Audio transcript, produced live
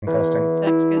testing.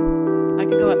 Zach's good. I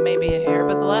could go up maybe a hair,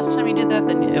 but the last time you did that,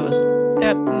 then it was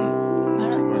that.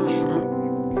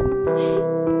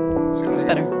 It's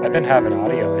better. I've been having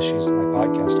audio issues in my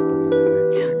podcast equipment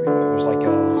lately. There's like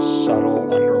a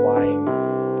subtle underlying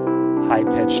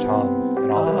high-pitched hum,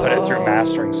 and I'll put it through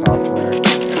mastering software.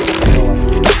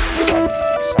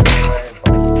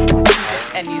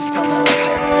 And you still know it's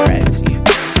there, right? So you.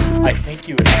 I think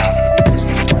you would have to be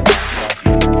listening to my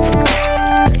podcast.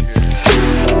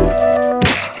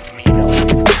 Me knowing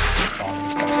it's the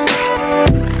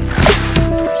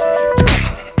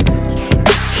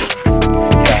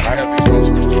I have these all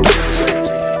switched over to the same,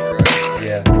 right?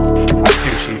 yeah, I'm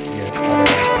too cheap to get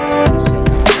other so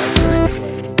that's just what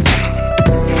it is.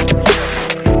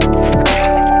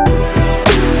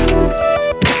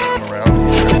 I'm around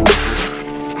here.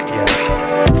 Yeah.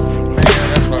 Man,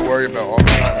 that's what I worry about all the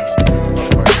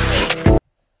time.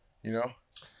 You know?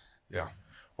 Yeah.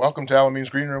 Welcome to Alamene's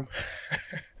Green Room.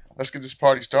 Let's get this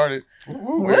party started.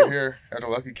 We're here at the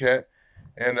Lucky Cat.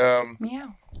 And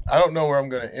Meow. I don't know where I'm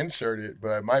going to insert it,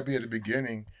 but it might be at the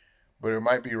beginning, but it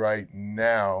might be right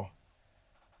now,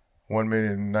 1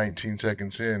 minute and 19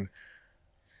 seconds in.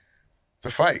 The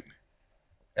fight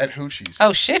at Hoochie's.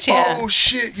 Oh shit! Yeah. Oh,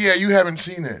 shit. Yeah, you haven't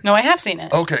seen it. No, I have seen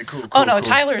it. Okay, cool. Oh no, cool.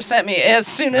 Tyler sent me as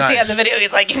soon as he had the Nice. video.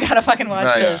 He's like, "You gotta fucking watch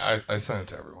Nice. this." I sent it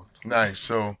to everyone. Nice.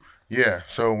 So, yeah.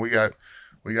 So we got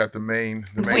the main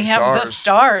We have the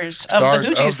stars of the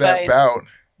Hoochie's that fight. bout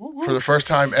for the first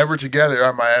time ever together.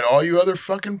 I might add, all you other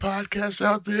fucking podcasts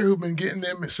out there who've been getting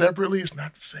them separately, it's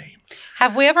not the same.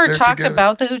 Have we ever They're talked together.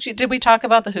 about the Hoochie? Did we talk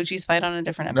about the Hoochie's fight on a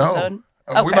different episode? No.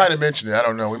 We Okay. might have mentioned it. I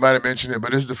don't know. We might have mentioned it,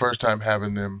 but this is the first time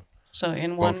having them. So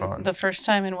in Both one, on. the first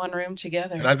time in one room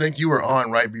together. And I think you were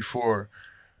on right before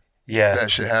Yeah. that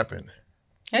shit happened.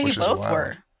 Yeah, you which is both wild.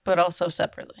 were, but also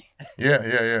separately.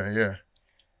 Yeah.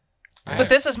 But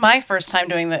this is my first time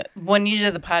doing the. When you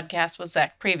did the podcast with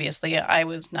Zach previously, I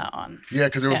was not on. Yeah,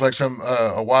 because there was Yeah. like some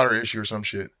a water issue or some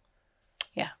shit.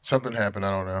 Yeah. Something happened. I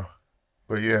don't know.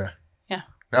 But yeah. Yeah.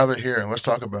 Now they're here and let's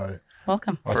talk about it.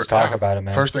 Welcome. Let's talk about it,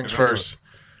 man. First things first.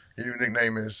 Your new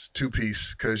nickname is Two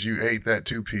Piece because you ate that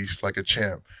 2-piece like a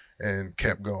champ and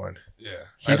kept going. Yeah.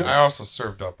 He I also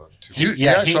served up a two You,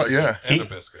 Yeah, I saw, yeah. and a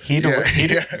biscuit. He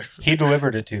Yeah.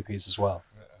 delivered a 2-piece as well.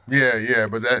 Yeah.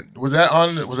 But was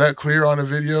that clear on the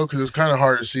video? Because it's kind of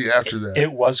hard to see after that.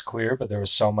 It was clear, but there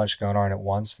was so much going on at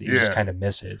once that you just Yeah. kind of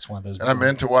miss it. It's one of those. And I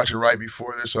meant to watch it right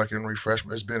before this so I can refresh.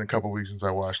 It's been a couple weeks since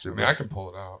I watched it. I mean, I can pull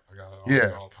it out. I got it on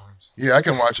Yeah. at all times. Yeah, I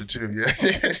can watch it too. Yeah.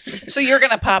 So you're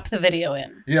gonna pop the video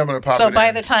in. Yeah, I'm going to pop So it by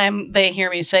in. the time they hear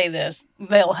me say this,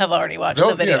 they'll have already watched They'll-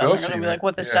 the video. yeah, they'll and they're see gonna be that. like,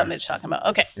 "What this Yeah. stuff Mitch talking about?"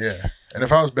 Okay. Yeah. And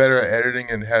if I was better at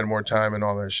editing and had more time and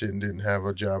all that shit and didn't have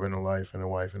a job and a life and a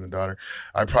wife and a daughter,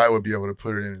 I probably would be able to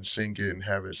put it in and sync it and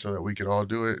have it so that we could all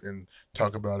do it and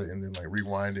talk about it and then like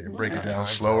rewind it and break it Time down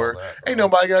for slower. all that, bro. Ain't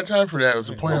nobody got time for that. It was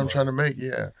the Ain't point I'm nobody. trying to make.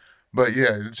 Yeah. But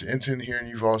yeah, it's in here and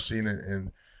you've all seen it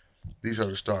and these are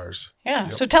the stars. Yeah.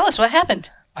 Yep. So tell us what happened.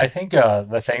 I think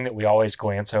the thing that we always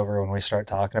glance over when we start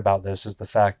talking about this is the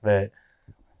fact that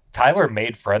Tyler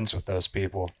made friends with those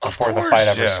people Of before the course. fight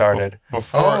ever Yeah, started.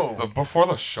 Before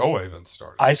the show even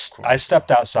started. I stepped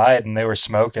outside and they were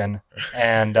smoking,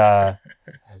 and As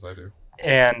I do.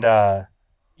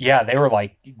 yeah, they were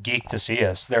like geeked to see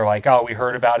us. They're like, "Oh, we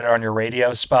heard about it on your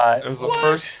radio spot." It was the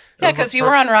first. Yeah, because you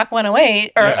were on Rock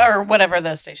 108 or, Yeah. or whatever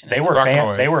the station is. They were Rock and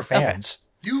roll. They were fans.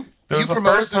 You That was the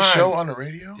promoted first the time. show on the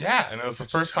radio? Yeah, and it was the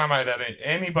first time I'd had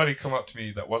anybody come up to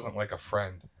me that wasn't like a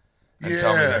friend and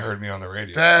tell me Yeah. they heard me on the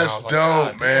radio. That's And I was like,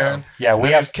 dope, "God man. damn." Yeah, And we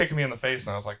he have. was kicking me in the face,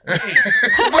 and I was like, "Wait,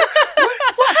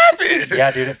 What happened?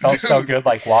 Yeah, dude, it felt so Dude. good,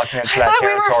 like walking into I that thought we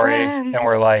were territory, friends. and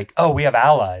we're like, "Oh, we have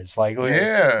allies." Like,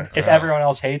 Yeah. if Yeah. everyone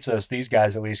else hates us, these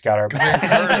guys at least got our They back.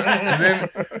 heard us.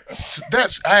 And then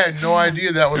I had no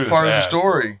idea that was Dude, part of it's the ass,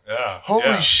 story. bro. Yeah, Holy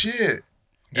yeah. shit. And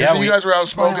Yeah, so you guys were out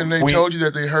smoking and they We- told you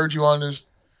that they heard you on this.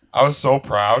 I was so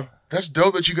proud, That's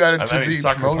dope that you got it and to then he be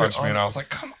sucker promoted. punched me, on- and I was like,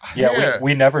 "Come on." Yeah, Yeah.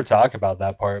 we never talk about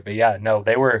that part, but yeah, no,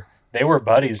 they were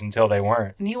buddies until they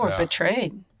weren't. And you were Yeah.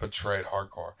 betrayed. Betrayed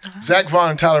hardcore. Zach Vaughn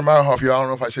and Tyler Meyerhoff, y'all. I don't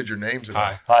know if I said your names at all.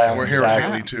 Hi. Hi, And I'm we're here Zach. with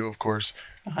Haley too, of course.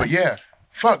 But yeah,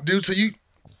 fuck, dude. So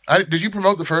did you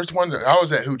promote the first one? I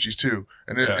was at Hoochie's too,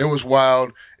 and it was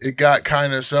wild. It got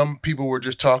kind of, some people were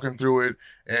just talking through it,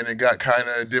 and it got kind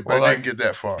of dipped, but Well, it didn't get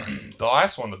that far. The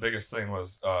last one, the biggest thing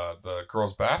was the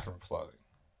girls' bathroom flooding.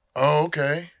 Oh,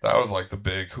 okay. That was like the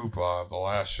big hoopla of the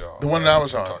last show. The one that I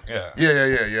was on. Yeah.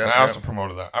 Yeah. And I also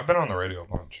promoted that. I've been on the radio a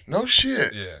bunch. No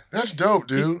shit. Yeah. That's dope,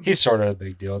 dude. He's sort of a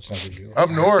big deal. It's no big deal. Up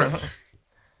north.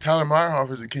 Tyler Meyerhoff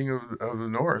is the king of the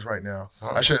North right now.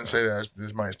 Sounds I shouldn't like say that.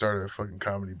 This might start a fucking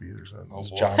comedy beat or something. Oh, It's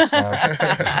boy. Jon Snow.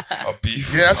 A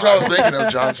beef. Yeah, that's what I was thinking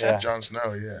of. Jon Yeah. Jon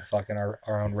Snow. Yeah, Fucking our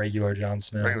own regular Jon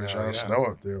Snow. regular Yeah, Jon yeah. Snow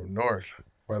up there north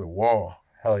by the wall.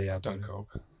 Hell yeah. Done dude.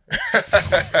 coke.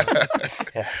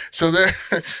 Yeah. So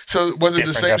was it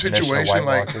the same Different definition of situation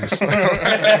White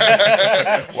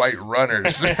like white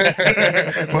runners?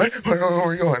 What? Where are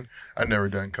we going? I've never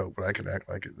done coke, but I can act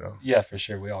like it though. Yeah, for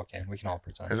sure. We all can. We can all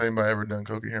pretend. Has anybody ever done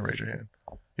coke in here? Raise your hand.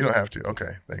 You don't have to.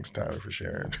 Okay, thanks Tyler for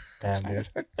sharing. Damn, dude.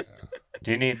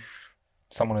 Do you need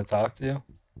someone to talk to?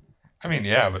 I mean,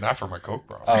 yeah, but not for my coke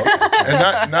problem. Oh, okay.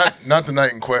 And not the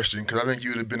night in question, because I think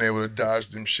you would have been able to dodge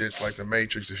them shits like the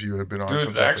Matrix if you had been on some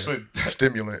Dude, type actually, of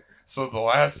stimulant. so the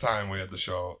last time we had the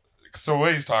show, so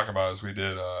what he's talking about is we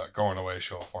did a going away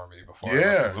show for me before I Yeah.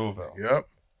 left for Louisville. Yep.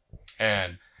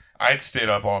 And I'd stayed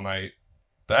up all night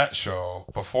that show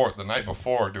the night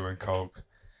before doing coke.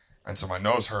 And so my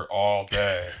nose hurt all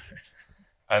day.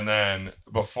 And then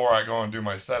before I go and do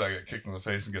my set, I get kicked in the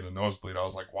face and get a nosebleed. I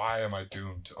was like, why am I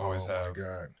doomed to always Oh my have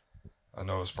god. a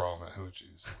nose problem at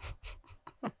Hoochie's?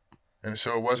 And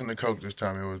so it wasn't the coke this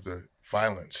time; it was the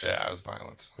violence. Yeah, it was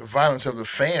violence. The violence of the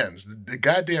fans, the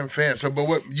goddamn fans. So, but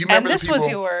what you remember? And this the people, was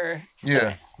your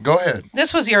Yeah. Go ahead.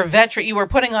 this was your veteran. You were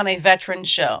putting on a veteran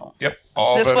show. Yep.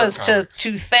 All This veteran was comics.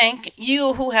 to thank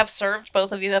you who have served.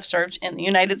 Both of you have served in the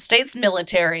United States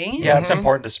military. Yeah, it's Mhm.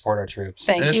 important to support our troops.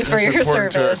 Thank And you it's- for it's your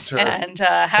important service. to and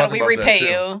how talk do we about that, repay too.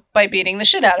 you? By beating the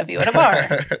shit out of you at a bar.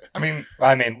 I mean,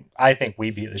 I mean, I think we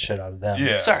beat the shit out of them.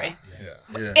 yeah. Sorry.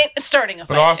 Yeah. yeah. Starting a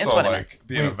fight But also, is what I meant. like,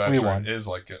 being a We veteran won. is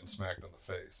like getting smacked in the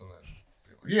face. And then,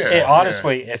 Yeah. It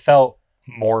honestly, it felt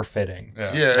more fitting.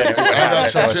 yeah. Yeah. Than it would I have thought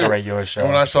if so it was too. a regular show. And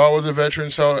when I saw it was a veteran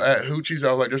show at Hoochie's,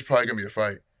 I was like, "There's probably gonna be a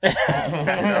fight."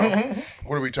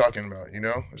 What are we talking about? You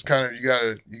know, it's kind of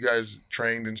you guys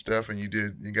trained and stuff, and you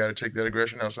got to take that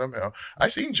aggression out somehow. I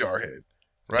seen Jarhead,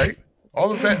 right? All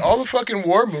the fucking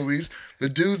war movies, the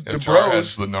dudes, Yeah, the Jarhead's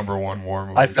bros. the number one war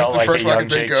movie. I That's felt the like first a one I young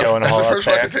can think Jake of. Gyllenhaal That's the first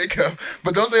one I up can think of.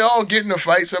 But don't they all get in a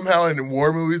fight somehow in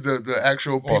war movies? The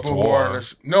actual Well, it's people who are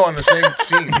war. on the same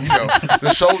scene. You know,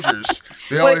 the soldiers.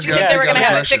 They What, always do you got to think they take were out going to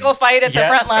have a aggression. tickle fight at the Yeah.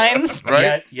 front lines?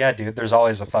 Right? Yeah, dude. There's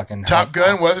always a fucking Top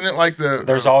Gun, wasn't it like the?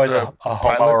 There's the- always the a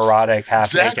pilots? homoerotic half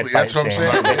Exactly, naked fight that's what I'm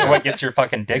scene. saying. It's what gets your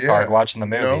fucking dick Yeah. hard watching the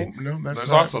movie. No, that's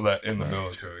There's not. also that in the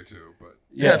military too, but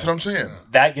Yeah, that's what I'm saying.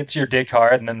 That gets your dick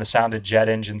hard, and then the sound of jet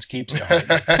engines keeps it hard.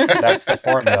 That's the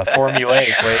formula.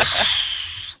 Formulaically.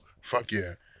 Fuck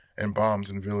yeah. And bombs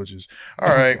in villages. All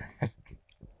right.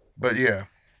 But yeah,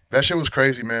 that shit was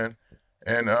crazy, man.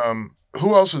 And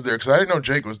who else was there? Because I didn't know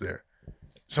Jake was there.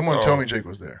 Someone So- told me Jake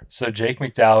was there. So Jake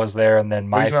McDowell was there, and then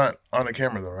But he's my not on the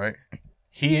camera though, right?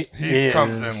 he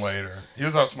comes is- in later. He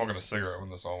was out smoking a cigarette when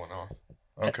this all went off.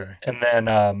 Okay. And then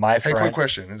my Hey, quick friend.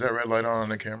 question. Is that red light on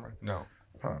the camera? No.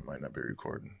 Huh, it might not be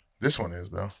recording. This one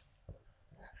is though.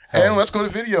 And let's go to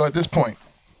video at this point.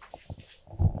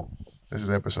 This is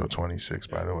episode 26,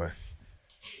 by the way.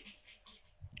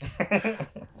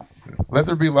 Let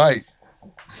there be light.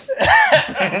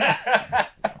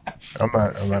 I'm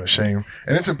not ashamed.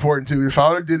 And it's important too. If I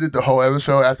would have did it the whole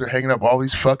episode after hanging up all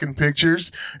these fucking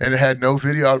pictures and it had no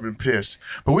video, I would have been pissed.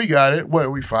 But we got it. What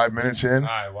are we, 5 minutes in?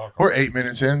 Hi, welcome. We're 8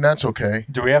 minutes in. That's okay.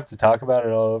 Do we have to talk about it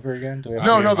all over again? Do we have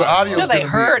No, to- no, the audio No, is they going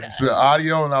to heard be it's the us.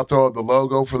 audio, and I'll throw up the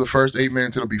logo for the first 8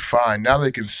 minutes. It'll be fine. Now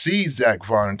they can see Zach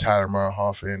Vaughn and Tyler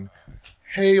Meyerhoff and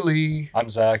Haley. I'm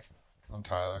Zach. I'm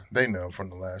Tyler. They know from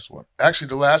the last one. Actually,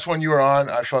 the last one you were on,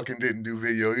 I fucking didn't do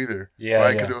video either. Yeah,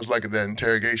 right? Because yeah. it was like that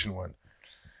interrogation one.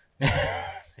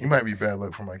 He might be bad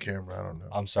luck for my camera. I don't know.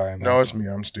 I'm sorry, man. No, it's me.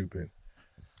 I'm stupid.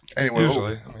 Anyway,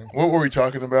 Usually, I mean, what were we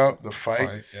talking about? The fight?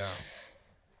 fight,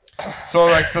 yeah. So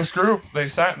like this group, they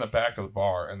sat in the back of the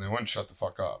bar and they wouldn't shut the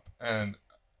fuck up. And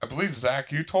I believe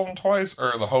Zach, you told them twice,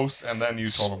 or the host, and then you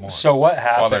told them once. So what While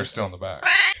happened? they're still in the back.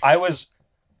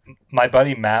 My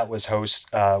buddy Matt was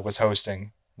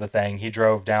hosting the thing. He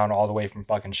drove down all the way from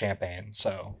fucking Champaign.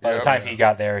 So by the Yeah. time he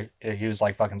got there, he was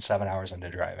like fucking 7 hours into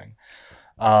driving.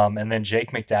 And then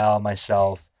Jake McDowell,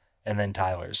 myself, and then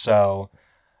Tyler. So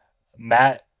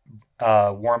Matt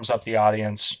warms up the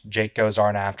audience. Jake goes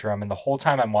on after him. And the whole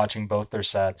time I'm watching both their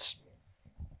sets,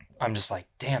 I'm just like,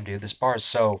 damn, dude, this bar is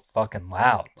so fucking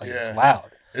loud. Like, Yeah. it's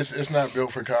loud. It's not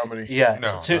built for comedy. Yeah.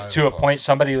 No, to not to even a close. point,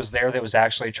 somebody was there that was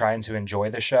actually trying to enjoy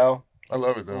the show. I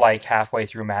love it though. Like halfway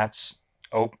through Matt's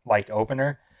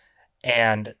opener,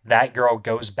 and that girl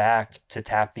goes back to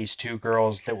tap these two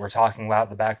girls that were talking loud at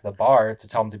the back of the bar to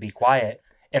tell them to be quiet,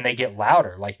 and they get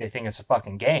louder like they think it's a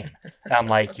fucking game. And I'm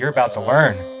like, you're about to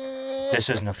learn this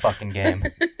isn't a fucking game.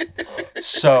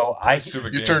 So I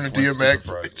Stupid You games turn to win stupid DMX.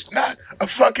 prizes. It's not a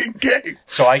fucking game.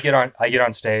 So I get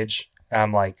on stage and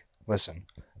I'm like, listen,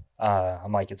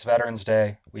 I'm like, it's Veterans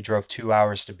Day. We drove 2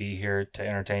 hours to be here to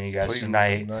entertain you guys Please,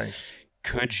 tonight. nice.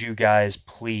 Could you guys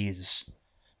please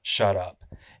shut up?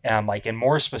 And I'm like, and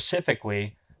more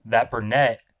specifically, that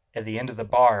brunette at the end of the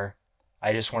bar,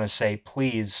 I just want to say,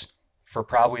 please, for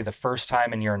probably the first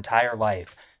time in your entire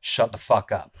life, shut the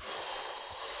fuck up.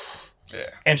 Yeah,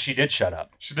 And she did shut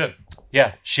up. she did.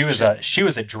 Yeah, she was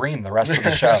a dream the rest of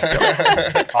the show.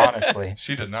 Honestly.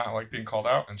 She did not like being called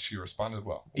out, and she responded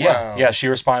well. Yeah, Wow. yeah, she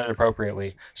responded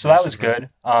appropriately. So that was good.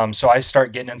 So I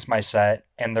start getting into my set,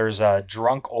 and there's a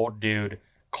drunk old dude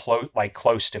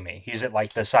close to me. He's at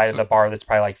like the side of the bar that's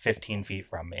probably like 15 feet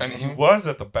from me. And he was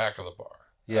at the back of the bar.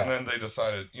 Yeah. And then they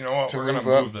decided, you know what, To we're going to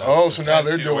move up. move this. Oh, to so now 10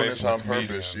 they're feet doing away this from the on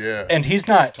purpose. comedian. Yeah. And he's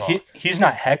not he's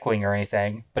not heckling or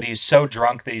anything, but he's so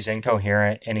drunk that he's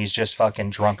incoherent and he's just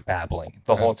fucking drunk babbling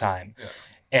the whole time. Yeah.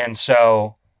 And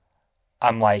so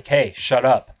I'm like, hey, shut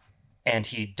up. And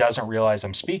he doesn't realize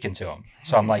I'm speaking to him.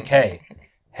 So I'm like, hey.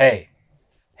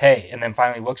 And then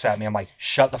finally looks at me. I'm like,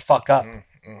 shut the fuck up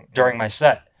during my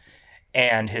set.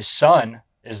 And his son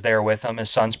is there with him. His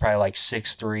son's probably like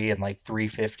 6'3" and like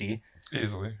 350.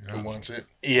 Easily. Yeah. Who wants it?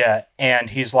 Yeah. And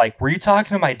he's like, were you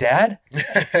talking to my dad?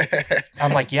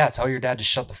 I'm like, yeah, tell your dad to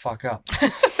shut the fuck up.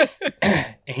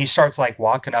 And he starts like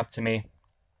walking up to me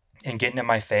and getting in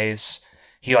my face.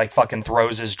 He like fucking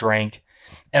throws his drink.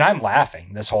 And I'm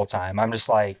laughing this whole time. I'm just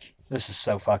like, this is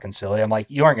so fucking silly. I'm like,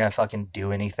 you aren't gonna fucking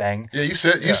do anything. Yeah, you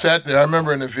sat there. I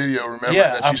remember in the video. Remember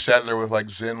Yeah, that you sat there with like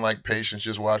Zen-like patience,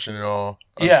 just watching it all.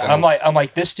 Yeah, unfold. I'm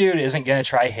like, this dude isn't gonna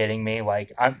try hitting me.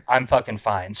 Like, I'm fucking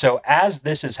fine. So as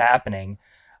this is happening,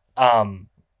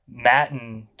 Matt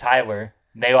and Tyler,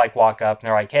 they like walk up and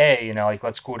they're like, hey, you know, like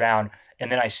let's cool down.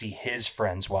 And then I see his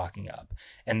friends walking up.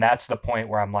 And that's the point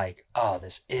where I'm like, oh,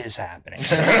 this is happening.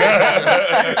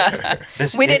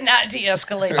 We did not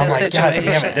de-escalate I'm this like, God situation.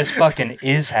 damn it, this fucking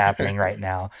is happening right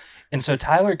now. And so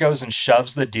Tyler goes and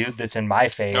shoves the dude that's in my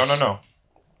face. No.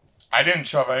 I didn't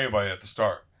shove anybody at the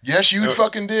start. Yes, you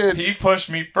fucking did. He pushed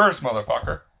me first,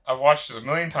 motherfucker. I've watched it a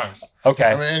million times.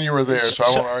 Okay. I mean, you were there, so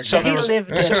I won't argue. so there He was,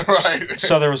 lived it. Right.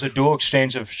 so there was a dual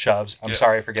exchange of shoves. I'm Yes.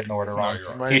 sorry for getting the order No, wrong. you're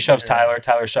right. Might- He shoves yeah. Tyler.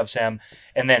 Tyler shoves him.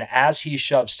 And then as he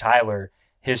shoves Tyler,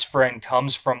 his friend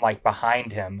comes from like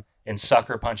behind him and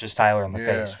sucker punches Tyler in the Yeah.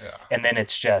 face. Yeah. And then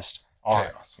it's just on.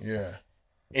 Chaos. Yeah.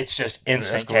 It's just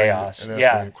instant escalated- chaos. it escalated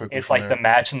Yeah. quickly It's from like there. the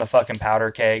match in the fucking powder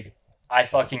keg. I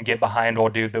fucking get behind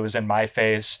old dude that was in my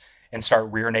face and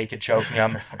start rear naked choking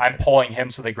him. I'm pulling him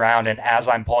to the ground, and as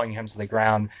I'm pulling him to the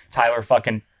ground, Tyler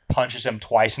fucking punches him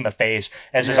twice in the face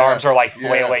as his Yeah, arms are like yeah.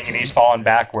 flailing and he's falling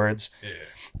backwards. Yeah.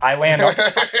 I land on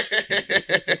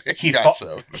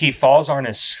he falls on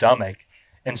his stomach.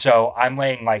 And so I'm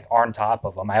laying like on top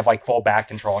of him. I have like full back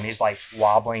control and he's like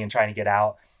wobbling and trying to get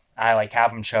out. I like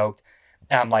have him choked.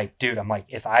 And I'm like, dude, I'm like,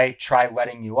 if I try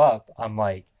letting you up, I'm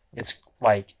like, it's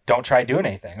like, don't try doing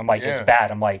anything. I'm like, it's Yeah.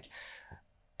 bad. I'm like,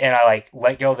 and I like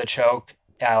let go of the choke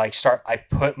and I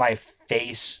put my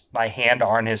hand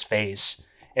on his face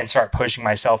and start pushing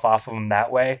myself off of him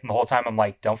that way. And the whole time I'm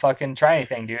like, don't fucking try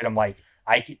anything, dude. I'm like,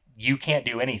 you can't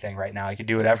do anything right now. I can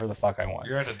do whatever the fuck I want.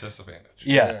 You're at a disadvantage.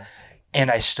 Yeah. And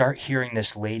I start hearing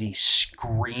this lady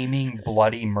screaming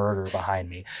bloody murder behind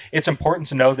me. It's important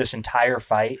to know this entire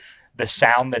fight, the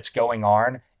sound that's going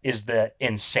on is the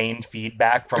insane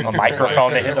feedback from the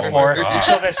microphone that hit the floor. Oh my God.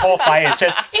 So this whole fight, it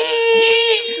says,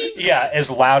 yeah, as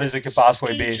loud as it could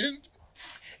possibly be.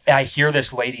 And I hear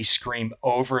this lady scream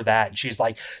over that. And she's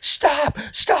like, stop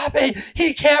it.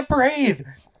 He can't breathe.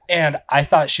 And I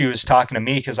thought she was talking to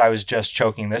me because I was just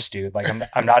choking this dude. Like,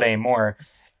 I'm not anymore.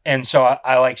 And so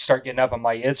I like start getting up. I'm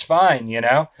like, it's fine, you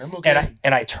know? I'm okay.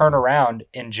 And I turn around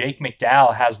and Jake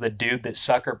McDowell has the dude that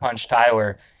sucker punched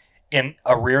Tyler in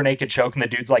a rear naked choke. And the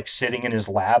dude's like sitting in his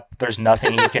lap. There's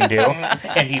nothing he can do.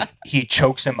 And he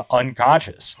chokes him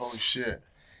unconscious. Holy shit.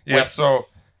 Yeah, so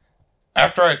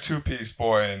after I two-piece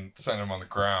boy and sent him on the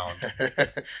ground,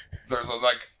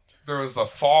 there was the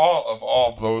fall of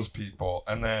all of those people,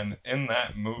 and then in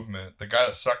that movement, the guy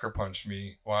that sucker punched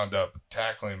me wound up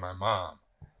tackling my mom.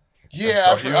 Yeah,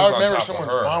 so he was I on remember top of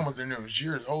someone's her. mom was in there. It was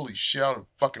yours. Holy shit, I was a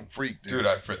fucking freak, dude. Dude,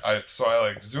 I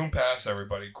like zoomed past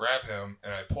everybody, grab him,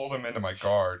 and I pulled him into my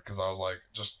guard because I was like,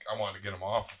 I wanted to get him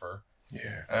off of her.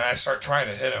 Yeah. And I start trying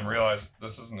to hit him, realize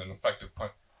this isn't an effective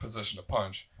position to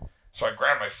punch. So I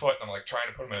grab my foot and I'm like trying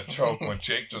to put him in a choke when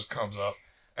Jake just comes up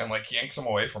and like yanks him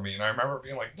away from me. And I remember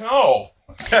being like, no.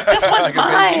 This one's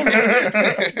mine.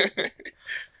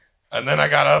 And then I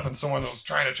got up and someone was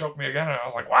trying to choke me again, and I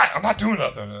was like, "What? I'm not doing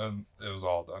nothing." And it was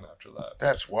all done after that.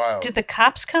 That's wild. Did the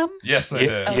cops come? Yes, they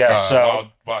did. Yeah, so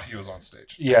while he was on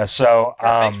stage. yeah, so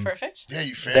Perfect. Yeah,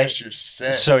 you finished your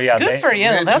set. so yeah, Good for you.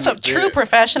 Into That's a the true bit.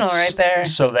 professional right there.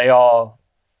 So they all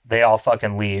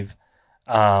fucking leave,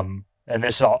 and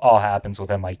this all happens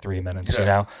within like 3 minutes. You Yeah,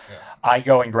 know, yeah. I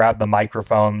go and grab the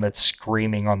microphone that's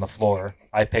screaming on the floor.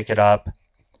 I pick it up,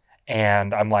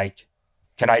 and I'm like,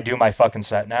 "Can I do my fucking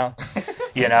set now?"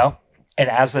 You know. And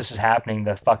as this is happening,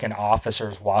 the fucking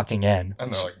officer's walking in.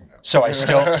 And they're like, no. So I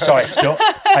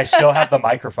still have the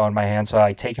microphone in my hand. So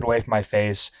I take it away from my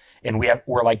face, and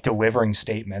we're like delivering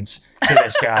statements to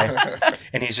this guy,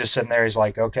 and he's just sitting there. He's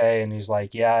like, okay, and he's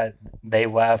like, yeah, they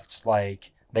left,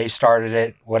 like they started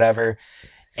it, whatever.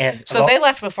 And So they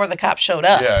left before the cops showed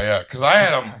up. Yeah. Because I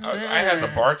had the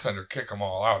bartender kick them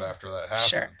all out after that happened.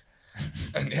 Sure.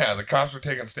 And yeah, the cops were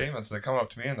taking statements. They come up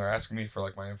to me and they're asking me for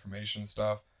like my information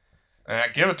stuff. And I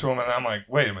give it to them, and I'm like,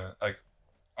 wait a minute, like,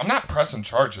 I'm not pressing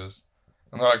charges.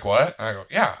 And they're like, what? And I go,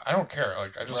 yeah, I don't care.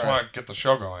 Like, I just want to get the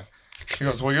show going. He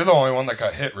goes, well, you're the only one that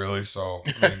got hit, really. So,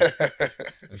 I mean,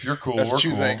 if you're cool, That's we're what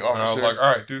you cool. think, And I was officer. like,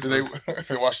 all right, dude. Did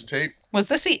they watch the tape? Was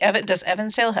this does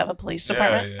Evansdale have a police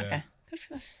department? Yeah.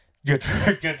 Okay. Good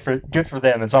for them. good for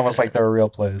them. It's almost like they're a real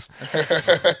place.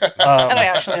 I don't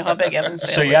actually know how big Evansdale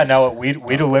So yeah, is. no, we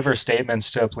deliver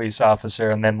statements to a police officer,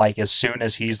 and then like as soon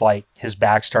as he's like his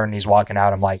back's turned, and he's walking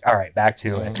out. I'm like, all right, back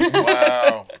to it.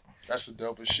 Wow. That's the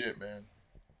dopest shit, man.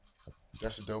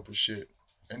 That's the dopest shit.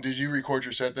 And did you record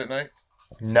your set that night?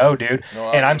 No, dude. No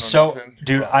And audio, I'm no so, nothing?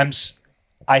 dude. Fuck.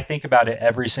 I think about it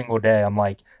every single day. I'm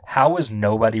like, how is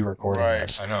nobody recording Right.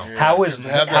 this? I know. Yeah, How is- 'cause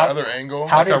to have how- that other angle?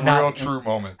 how Like did a not- real true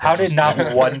moment. How that did just-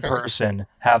 not one person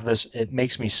have this? It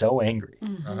makes me so angry.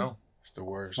 I know. It's the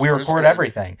worst. We But it's record good.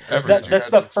 everything. That's That- good. that's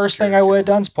You the had first thing security I would have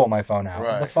people. done is pull my phone out.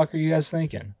 What the Right. fuck are you guys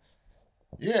thinking?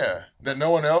 Yeah, that no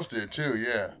one else did too.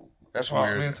 Yeah, that's Well,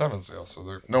 weird. I mean, it's Evansdale, so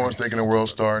they're No one's taking a World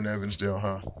Star in Evansdale,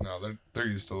 huh? No, they're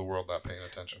used to the world not paying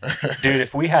attention. Dude,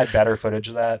 if we had better footage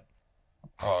of that,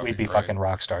 Oh, it'd we'd be great. fucking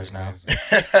rock stars now. Amazing.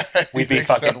 We'd be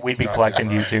we'd be God collecting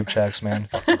damn right. YouTube checks, man.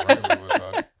 Fucking right we would,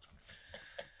 bud.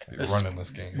 Be This- running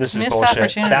this game. This is Missed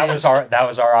bullshit. That was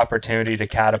opportunities. our opportunity to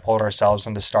catapult ourselves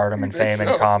into stardom and You think fame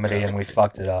and so? comedy, Yeah. and we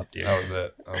fucked it up, dude. That was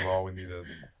it. That was all we needed.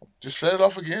 Just set it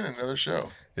off again, another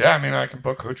show. Yeah, I mean, I can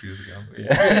book Hoochies again.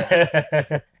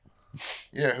 Yeah.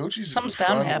 Yeah, Hoochie's is Something's a bound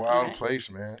fun, to happen, wild right? place,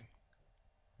 man.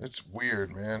 It's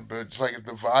weird, man, but it's like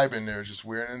the vibe in there is just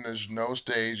weird, and there's no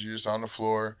stage. You're just on the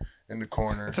floor in the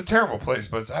corner. It's a terrible place,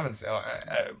 but it's Evansdale.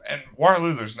 And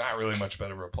Waterloo, there's not really much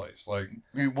better of a place. Like,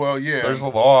 Well, yeah, there's a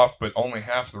loft, but only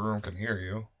half the room can hear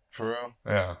you. for real.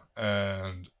 Yeah,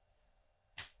 and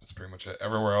that's pretty much it.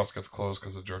 Everywhere else gets closed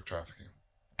because of drug trafficking.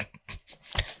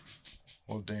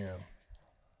 Well, damn,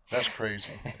 that's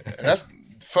crazy. And that's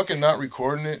fucking not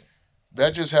recording it.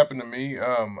 That just happened to me.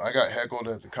 I got heckled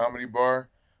at the comedy bar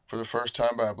for the first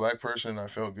time by a black person. And I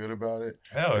felt good about it.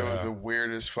 Hell It yeah. was the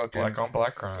weirdest fucking. Black on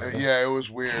black crime. Yeah, it was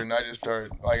weird, and I just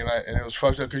started like, and it was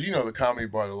fucked up because you know the comedy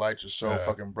bar, the lights are so Yeah.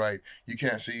 fucking bright, you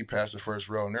can't see past the first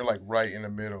row, and they're like right in the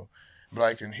middle, but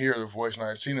I can hear the voice, and I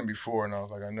had seen them before, and I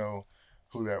was like, I know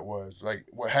who that was. Like,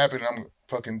 what happened? I'm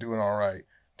fucking doing all right.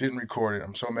 Didn't record it.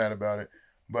 I'm so mad about it,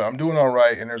 but I'm doing all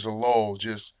right, and there's a lull.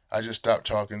 I just stopped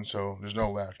talking, so there's no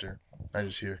laughter. I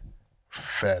just hear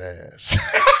fat ass.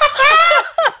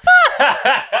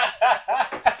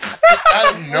 Just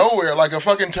out of nowhere, like a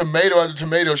fucking tomato at the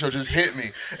tomato show just hit me.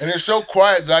 And it's so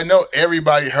quiet that I know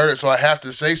everybody heard it, so I have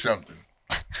to say something.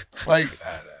 Like,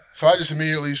 so I just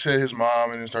immediately said his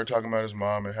mom and then started talking about his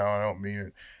mom and how I don't mean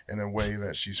it in a way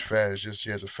that she's fat. It's just she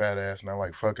has a fat ass and I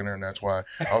like fucking her, and that's why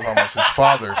I was almost his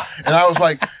father. And I was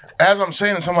like, as I'm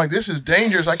saying this, I'm like, this is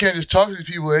dangerous. I can't just talk to these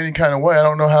people any kind of way. I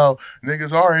don't know how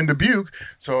niggas are in Dubuque.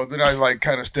 So then I like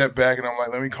kind of stepped back and I'm like,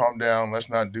 let me calm down. Let's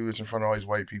not do this in front of all these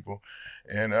white people.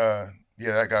 And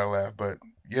yeah, that got a laugh. But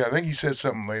yeah, I think he said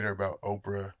something later about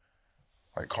Oprah,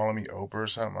 like calling me Oprah or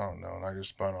something. I don't know. And I just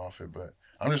spun off it. But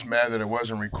I'm just mad that it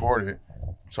wasn't recorded.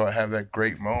 So I have that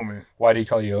great moment. Why do you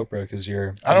call you Oprah? Because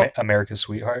you're I don't- America's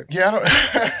sweetheart? Yeah, I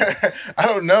don't I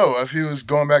don't know if he was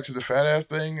going back to the fat ass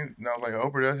thing. And I was like,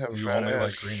 Oprah does have a You fat only like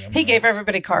ass. green He gave M&Ms.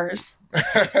 everybody cars.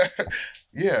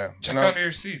 Yeah. Check and I- under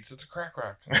your seats. It's a crack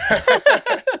rock.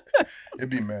 It'd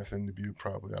be meth in Dubuque,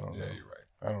 probably. I don't know. Yeah, you're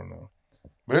right. I don't know.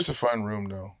 But it's a fun room,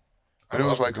 though. I But it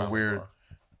was love like the a comedy weird, bar.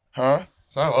 huh?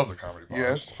 So I love the comedy bar.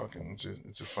 Yeah, it's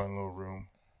a fun little room.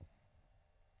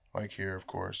 Like here, of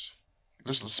course.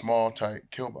 Just a small, tight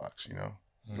kill box, you know.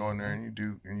 Go in there and you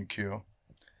do, and you kill.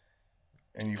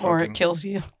 And you Or fucking, it kills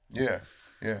you. Yeah,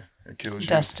 it kills you.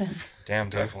 Dustin. Damn,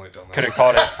 It's dude. definitely done that. Could have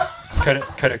called it.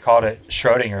 Could have called it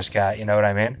Schrodinger's cat. You know what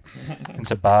I mean?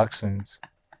 It's a box and it's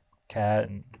cat,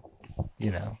 and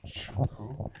you know.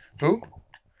 Who?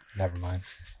 Never mind.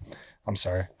 I'm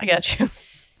sorry. I got you.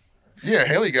 Yeah,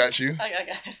 Haley got you. I got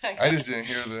it. I just didn't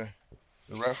hear the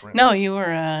reference. No, you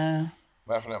were.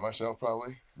 Laughing at myself,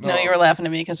 probably. No, you were laughing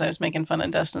at me because I was making fun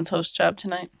of Dustin's host job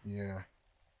tonight. Yeah,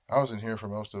 I wasn't here for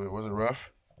most of it. Was it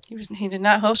rough? He did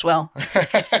not host well.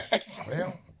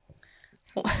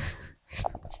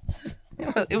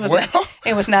 Well, It was Well.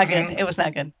 it was not good. It was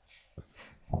not good.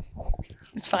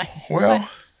 It's fine. It's Well,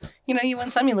 fine. You know, you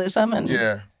win some, you lose some, and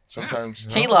yeah. Sometimes.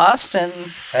 he lost, and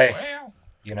Hey, well.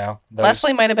 you know. Those,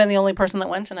 Leslie might have been the only person that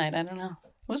won tonight. I don't know.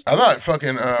 I thought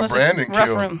fucking was a Brandon rough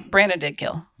killed. room. Brandon did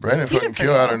kill. Brandon You did fucking pretty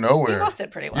killed out well. of nowhere. You both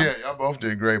did pretty well. Yeah, y'all both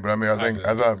did great, but I mean, I did.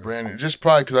 thought Brandon just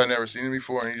probably because I never seen him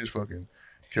before, and he just fucking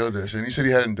killed us. And he said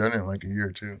he hadn't done it in like a year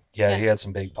or two. Yeah, he had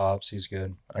some big pops. He's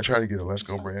good. I tried to get a Let's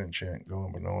Go Brandon chant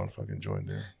going, but no one fucking joined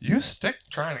in. You stick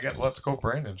trying to get Let's Go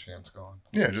Brandon chance going.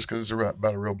 Yeah, just because it's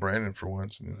about a real Brandon for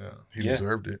once, and Yeah. he Yeah.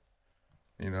 deserved it.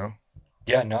 You know,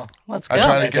 Yeah, no. Let's go. I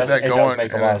try to It get does- that it does going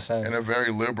make a in lot of sense. in a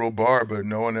very liberal bar, but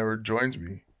no one ever joins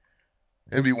me.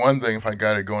 It'd be one thing if I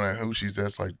got it going at Hoochie's.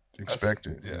 That's like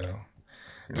expected. yeah. You know?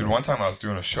 Dude, one time I was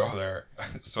doing a show there,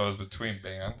 so it was between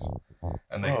bands,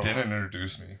 and they Oh. didn't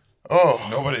introduce me. Oh,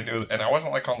 Nobody knew, and I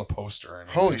wasn't like on the poster or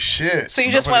anything. holy shit! So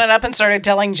you just Nobody- went up and started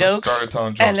telling Just jokes, started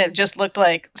telling jokes and it just looked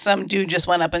like some dude just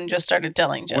went up and just started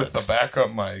telling jokes. with the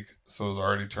backup mic, so it was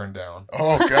already turned down.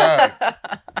 Oh god!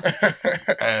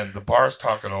 And the bar's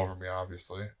talking over me,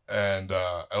 obviously. And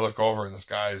I look over, and this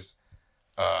guy's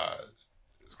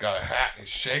he's got a hat, and he's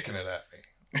shaking it at me,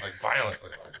 like violently.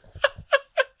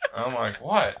 And I'm like,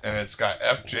 what? And it's got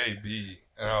FJB.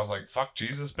 And I was like, fuck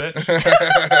Jesus, bitch.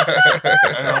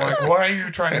 And I'm like, why are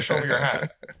you trying to show me your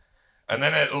hat? And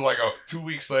then it was like 2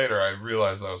 weeks later, I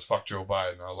realized I was fuck Joe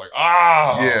Biden. I was like,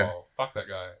 Yeah. fuck that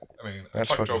guy. I mean,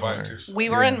 That's fuck Joe fucking Biden hilarious. too. We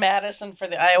were in Madison for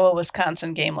the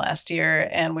Iowa-Wisconsin game last year,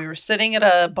 and we were sitting at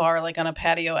a bar, like on a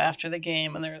patio after the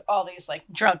game, and there were all these like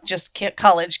drunk, just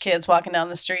college kids walking down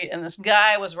the street, and this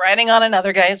guy was riding on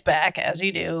another guy's back, as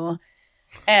you do.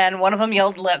 And one of them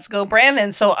yelled, "Let's go,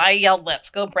 Brandon." So I yelled, "Let's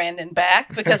go, Brandon,"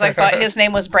 back because I thought his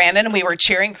name was Brandon, and we were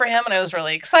cheering for him, and I was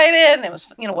really excited, and it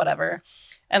was, whatever.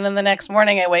 And then the next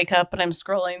morning I wake up and I'm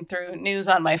scrolling through news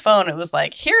on my phone. It was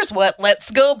like, here's what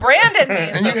 "Let's go, Brandon"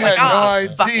 means. And you I was had like, no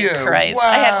 "Oh, fucking idea. Christ."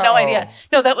 I had no Wow. idea.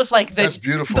 No, that was like That's the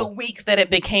beautiful. week that it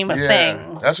became a Yeah,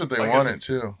 thing. that's what they It's like wanted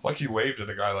too. It's like you waved at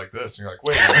a guy like this, and you're like,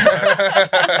 wait,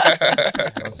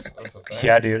 that's a thing.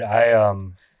 Yeah, dude.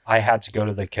 I had to go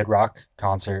to the Kid Rock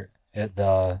concert at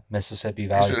the Mississippi You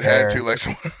Valley should have Fair. had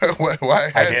to, like,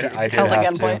 why I had did. to? I did Held at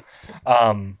have gunpoint.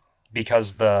 to.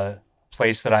 Because the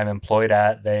place that I'm employed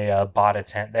at, they bought a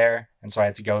tent there, and so I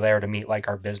had to go there to meet like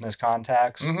our business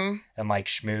contacts Mm-hmm. and like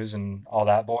schmooze and all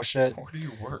that bullshit. Where do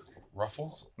you work?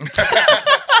 Ruffles?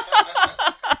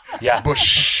 Yeah,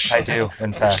 Bush. I do.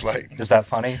 In fact, Light. is that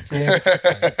funny to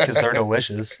you? Because they're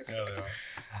delicious. Yeah, they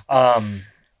are.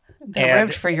 They're And-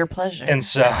 ribbed for your pleasure. And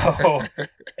so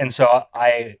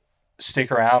I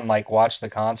stick around, like watch the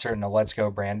concert, and the "Let's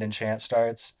Go Brandon" chant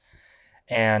starts,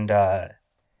 and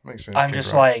Makes sense. I'm Kid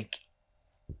just Rock. like,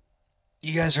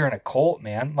 you guys are in a cult,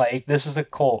 man. Like, this is a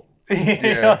cult.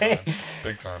 Yeah.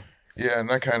 Big time. Yeah,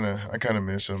 and I kind of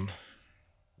miss them,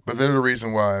 but they're the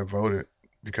reason why I voted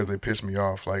because they pissed me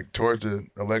off. Like towards the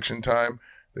election time,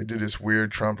 they did this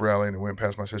weird Trump rally and it went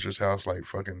past my sister's house like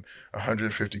fucking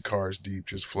 150 cars deep,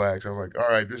 just flags. I was like, all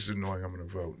right, this is annoying. I'm gonna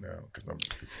vote now because I'm.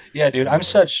 Yeah, dude.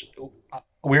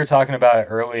 We were talking about it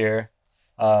earlier.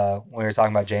 When we were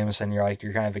talking about Jameson, you're like,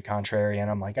 you're kind of a contrarian.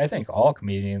 I'm like, I think all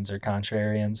comedians are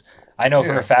contrarians. I know for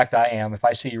Yeah. a fact I am. If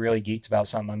I see you really geeked about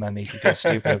something, I'm gonna make you feel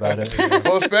stupid about it.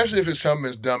 Well, especially if it's something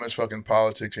as dumb as fucking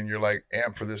politics, and you're like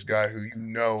amped for this guy who you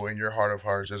know in your heart of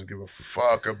hearts doesn't give a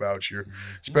fuck about your,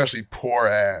 especially poor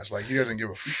ass. Like he doesn't give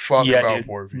a fuck Yeah, about dude,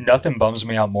 poor people. nothing bums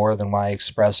me out more than when I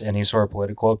express any sort of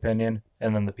political opinion,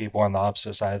 and then the people on the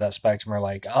opposite side of that spectrum are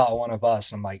like, "Oh, one of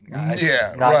us," and I'm like,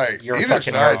 Yeah, right. You're a Either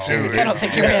fucking side nerd, too. dude. I don't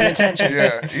think you're paying attention.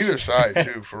 Yeah, either side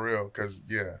too, for real. Because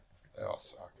yeah, They all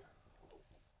suck.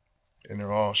 and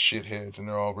they're all shitheads, and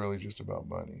they're all really just about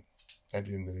money. At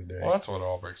the end of the day. Well, that's what it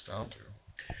all breaks down to.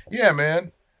 Yeah,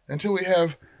 man. Until we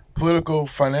have political,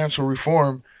 financial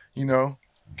reform,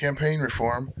 campaign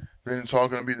reform, then it's all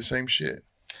going to be the same shit.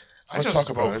 Let's just talk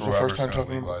about vote it. It's for the first whoever's time gonna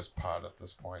talking about legalize pot at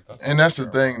this point. And that's the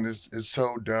thing. It's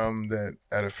so dumb that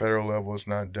at a federal level it's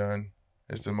not done.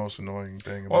 It's the most annoying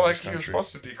thing about Well, this like he was country.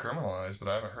 supposed to decriminalize, but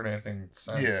I haven't heard anything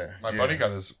since. Yeah, My yeah. buddy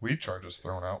got his weed charges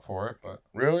thrown out for it, but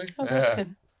Really? Oh, that's Yeah.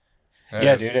 good.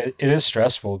 Yeah, dude, it is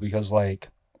stressful because like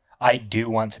I do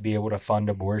want to be able to fund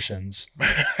abortions,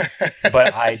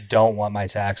 but I don't want my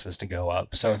taxes to go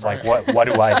up. So it's like, what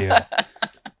do I do?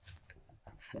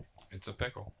 It's a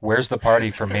pickle. Where's the party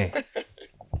for me?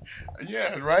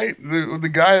 Yeah, right. The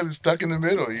guy that's stuck in the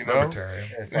middle, you know. Libertarian.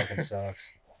 It fucking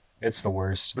sucks. It's the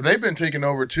worst. But they've been taking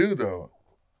over too, though,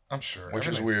 I'm sure. which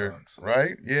is Everything weird, sucks.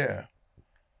 right? Yeah.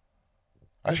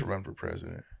 I should run for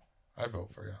president. I'd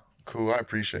vote for you. Cool. I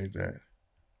appreciate that.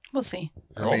 We'll see.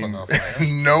 You're old enough.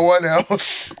 Man. no one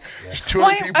else. Yeah. There's two Well,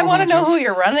 other people I want to know just- who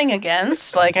you're running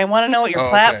against. Like, I want to know what your Oh,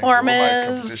 okay. platform What my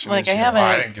is. competition Like, is, I yeah. haven't.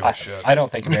 I didn't give a shit. I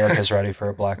don't think America's ready for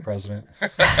a black president.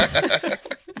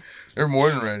 They're more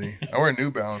than ready. I wear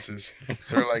New Balances.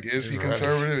 So they're like, is he He's ready.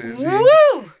 conservative? Is he?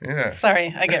 Woo! Yeah.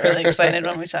 Sorry, I get really excited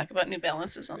when we talk about New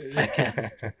Balances on the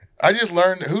podcast. I just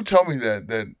learned, who told me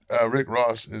that Rick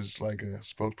Ross is like a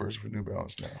spokesperson for New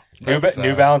Balance now. That's,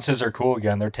 New Balances are cool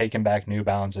again. They're taking back New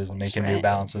Balances and making That's New right.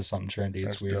 Balances something trendy.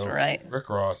 It's That's weird. dope. Right. Rick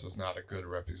Ross is not a good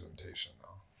representation,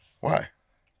 though. Why?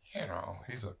 You know,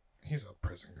 he's a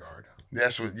prison guard.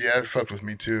 It fucked with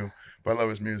me too. But I love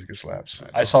his music. It slaps.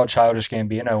 I saw Childish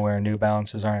Gambino wearing New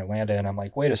Balances on Atlanta, and I'm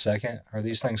like, wait a second, are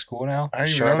these things cool now? I didn't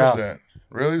Sure even notice enough. that.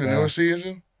 Really? The Yeah. newest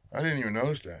season? I didn't even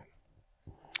notice that.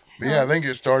 But yeah, I think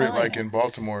it started Hell like yeah. in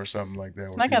Baltimore or something like that.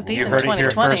 where I got people- these You in heard it here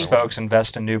 2020. first, folks.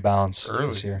 Invest in New Balance Early.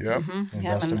 this year. Yep. Yeah,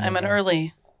 Invest in I'm New an Balance.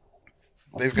 early.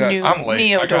 They've got. New- I'm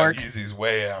late. I got Neo-dork. Yeezys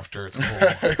way after it's cool.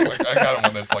 Like, I got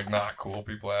them when it's like not cool.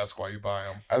 People ask why you buy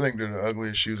them. I think they're the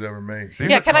ugliest shoes ever made. These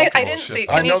Yeah, are can I comfortable didn't shit, see.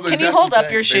 though. I Can know you that can you that's hold the up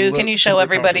thing. your They shoe? look Can you show super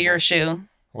everybody your comfortable. shoe?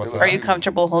 What's Are Are that? you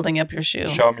comfortable holding up your shoe?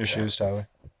 Show them your shoes, Tyler.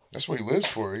 That's what he lives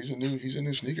for. He's a new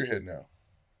sneakerhead now.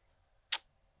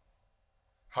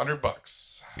 $100.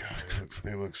 God,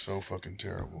 they look so fucking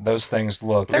terrible. Those things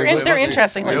look. They They're look- they're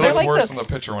interesting. they They They're look like worse this. in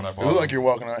the picture when I It bought look them. like you're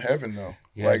walking out heaven though.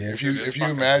 Yeah, like dude. if you It's if you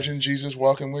fucking imagine nice. Jesus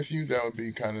walking with you, that would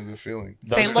be kind of the feeling.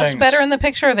 They Those looked things- better in the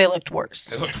picture. Or they looked worse.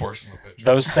 They looked worse in the picture.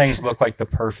 Those things look like the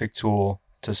perfect tool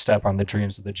to step on the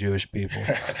dreams of the Jewish people.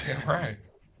 Goddamn right.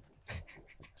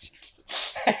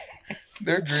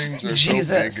 Their dreams are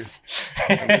Jesus. so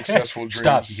big and successful dreams.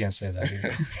 Stop! You can't say that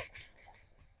here.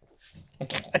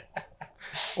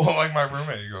 Well, like my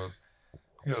roommate, he goes,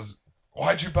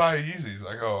 why'd you buy Yeezys?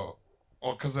 I go,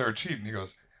 well, because they were cheap. And he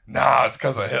goes, nah, it's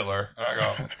because of Hitler. And I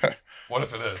go, what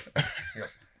if it is? He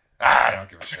goes, I don't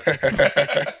give a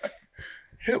shit.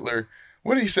 Hitler.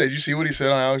 What did he say? Did you see what he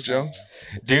said on Alex Jones?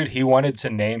 Dude, he wanted to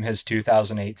name his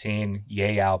 2018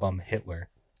 Yay album Hitler.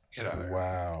 Get out of here.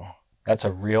 Wow. That's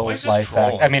a real Well, he's just life fact.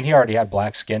 trolling. I mean, he already had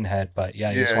black skinhead, but yeah,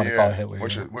 you just want to call it Hitler.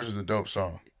 Which you is know? which is a dope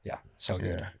song. Yeah, so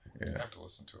good. Yeah, I yeah. have to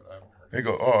listen to it. I haven't heard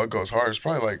it. It goes hard. It's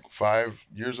probably like 5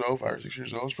 years old, 5 or 6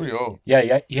 years old. It's pretty old.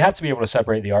 Yeah, you have to be able to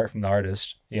separate the art from the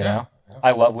artist. You know, Yeah.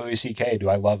 I love Louis C.K. Do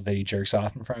I love that he jerks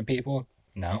off in front of people?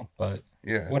 No, but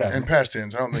Yeah. Whatever. In past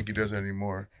tense, I don't think he does that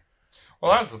anymore.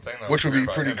 Well, that's the thing. That Which was would be weird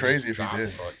about pretty him. crazy if he stopped did.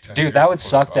 for like 10 dude, years that would before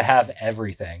suck he to busted. have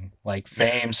everything like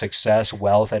fame, success,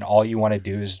 wealth, and all you want to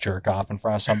do is jerk off in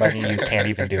front of somebody and you can't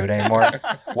even do it anymore.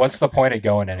 What's the point of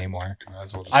going anymore? Might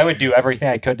as well just I would leave. do everything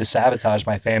I could to sabotage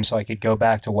my fame so I could go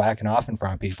back to whacking off in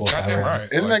front of people. if I Goddamn were- right.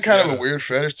 Isn't Like, that kind yeah. of a weird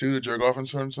fetish too to jerk off in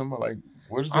front of someone? Like,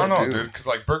 what does I that don't know, do? dude. Because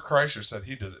like Bert Kreischer said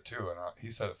he did it too, and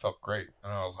he said it felt great.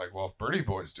 And I was like, well, if Birdie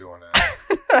Boy's doing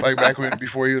it, Like back when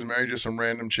before he was married to some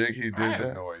random chick, he did I have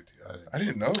that. no idea. I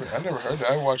didn't know that. I never heard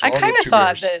that. I watched. I all kind the of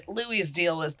thought YouTubers. that Louis'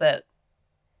 deal was that.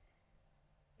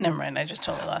 Never mind. I just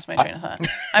totally lost my train of thought.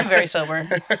 I'm very sober.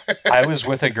 I was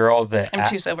with a girl that I'm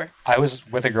too sober. I was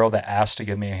with a girl that asked to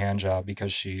give me a hand job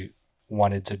because she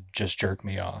wanted to just jerk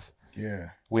me off. Yeah.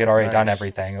 We had already done Nice.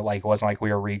 everything. Like it wasn't like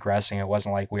we were regressing. It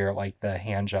wasn't like we were like the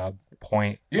hand job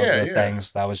point Yeah, of the yeah.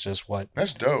 things. That was just what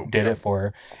That's dope. did it for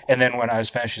her. And then when I was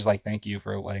finished, she's like, "Thank you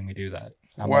for letting me do that."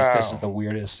 I'm like, "This is Wow. the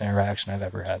weirdest interaction I've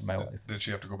ever had in my life." Did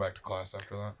she have to go back to class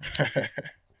after that?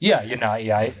 Yeah,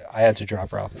 I had to drop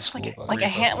her off at school. Like, but like a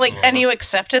recess hand, is like, over. and you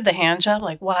accepted the hand job.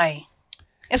 Like, why?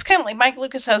 It's kind of like Mike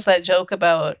Lucas has that joke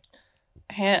about.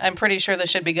 I'm pretty sure this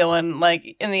should be going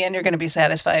like in the end you're going to be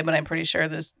satisfied, but I'm pretty sure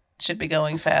this should be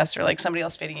going fast, or like somebody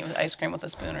else feeding you ice cream with a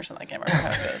spoon or something. I can't remember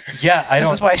how it goes. yeah, I This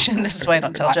don't. is why this is why I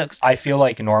don't tell jokes. I feel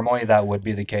like normally that would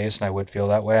be the case, and I would feel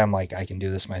that way. I'm like, I can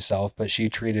do this myself. But she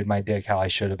treated my dick how I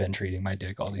should have been treating my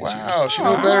dick all these Wow, years. she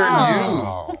knew better than you.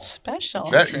 Wow. That's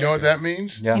special. That you know what that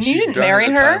means? Yeah. And you She's didn't done marry it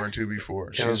a her? time or two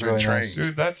before. She's was been really nice. trained.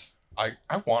 Dude, that's I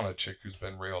want a chick who's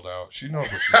been railed out. She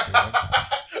knows what she's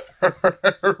doing.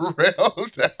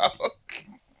 Railed out.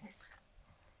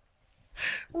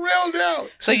 Railed out.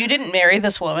 So you didn't marry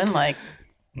this woman, like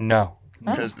No,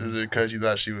 Oh. Is it because you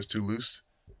thought she was too loose?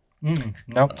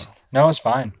 nope, no, it was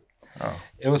fine. Oh.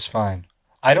 It was fine.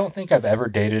 I don't think I've ever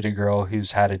dated a girl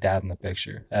who's had a dad in the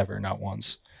picture ever, not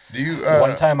once. Do you?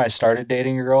 One time I started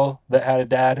dating a girl that had a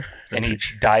dad, and he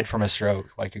died from a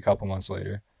stroke like a couple months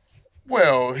later.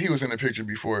 Well, he was in the picture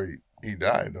before he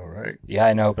died, though, right? Yeah,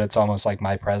 I know, but it's almost like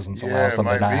my presence Yeah, allows it them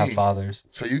to might not have be. fathers.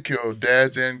 So you kill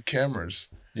dads and cameras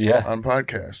Yeah. on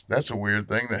podcasts. That's a weird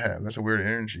thing to have. That's a weird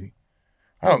energy.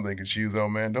 I don't think it's you though,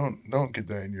 man. Don't get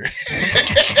that in your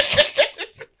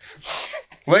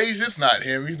ladies. It's not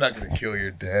him. He's not going to kill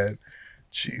your dad.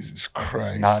 Jesus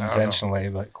Christ. Not I don't know. intentionally,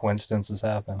 but coincidences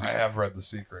happen. I have read The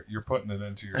Secret. You're putting it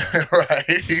into your. Right.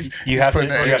 He's You putting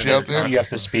that have energy out there. you have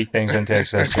to speak things into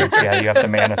existence. Yeah, you have to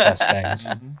manifest things.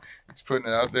 Mhm. He's putting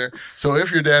it out there. So if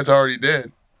your dad's already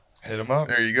dead, Hit him up.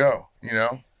 there you go. You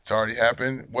know, it's already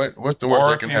happened. What's the worst Or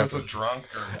that if can he was a happen? drunk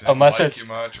or didn't Unless like it's- you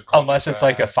much or called Unless you it's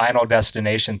like a fat. final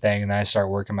destination thing, and then I start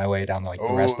working my way down to like the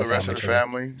Oh, rest the of rest the of the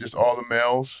family. tree. family, just all the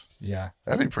males. Yeah,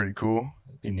 That'd be pretty cool.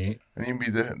 that'd be neat. And you can be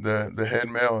the head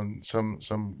male in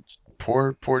some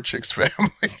poor chick's family.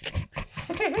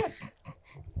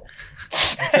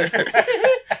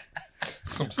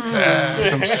 Some sad,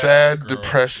 Some sad, girl.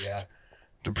 depressed,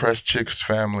 Yeah. chick's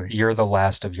family. You're the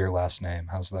last of your last name.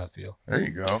 How's that feel? There you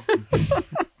go.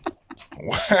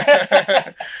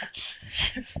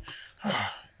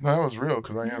 No, that was real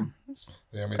because I am.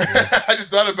 Yeah, me too. I just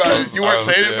thought about it. You weren't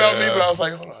saying it about me, yeah. but I was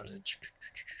like, hold on. Me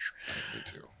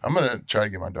too. I'm gonna try to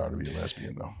get my daughter to be a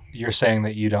lesbian though. You're saying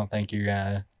that you don't think you're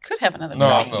gonna Could have another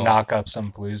No, baby. no. knock up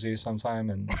some floozy sometime,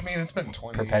 and I mean, it's been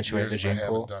 20 Perpetuate years the gene and I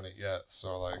pool. haven't done it yet.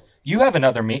 So like, you have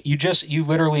another me. You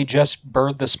literally just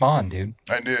birthed the spawn, dude.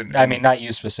 I did. I mean, not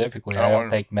you specifically. I I don't don't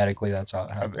wanna- think medically that's how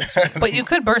it happens. But you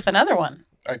could birth another one.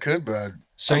 I could, but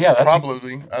So yeah, that's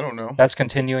probably. I don't know. that's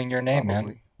continuing your name, man.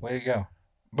 Probably. Way to go.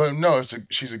 But no,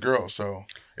 she's a girl, so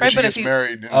if Right, she but gets if you-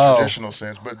 married in the Oh. traditional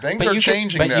sense. But things are you could-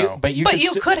 changing but now. You, but you, But could you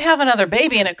st- could have another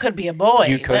baby and it could be a boy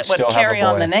You could that still would have a carry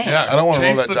on boy. the name. yeah, I don't want to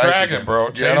roll chase that the dice dragon, again, bro. Yeah,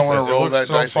 I Chase don't want it. to It roll looks that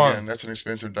so dice fun. again. That's an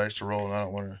expensive dice to roll, and I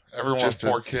don't want to. Everyone Just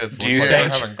with 4 to- kids. Do Looks you like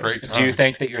think- they're having a great time. Do you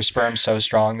think that your sperm's so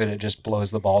strong that it just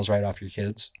blows the balls right off your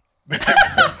kids?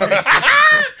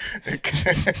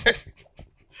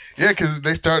 Yeah, because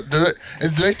they start. Do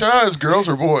they start out as girls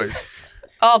or boys?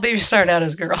 All babies start out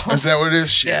as girls. Is that what it is?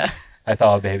 Shit. Yeah. I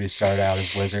thought babies started out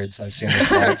as lizards. I've seen this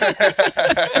once.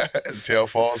 The tail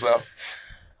falls out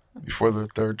before the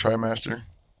third trimester.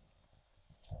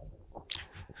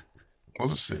 We'll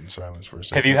just sit in silence for a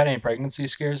second. Have you had any pregnancy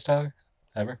scares, Tyler?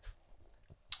 Ever?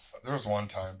 There was one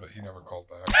time, but he never called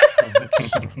back.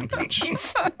 Son of a bitch.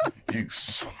 You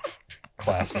son of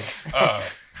Classic.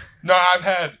 No, I've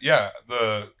had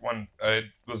when I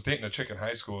was dating a chick in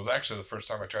high school. It was actually the first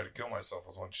time I tried to kill myself.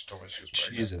 Was when she told me she was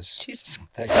pregnant. Jesus. Jesus.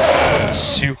 That got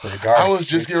super dark. I was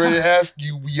just getting ready to ask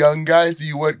you young guys, do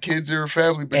you want kids or a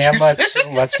family? But And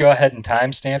you let's go ahead and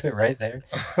timestamp it right there.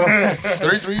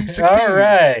 3316. All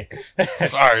right.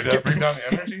 Sorry, did I bring down the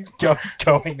energy?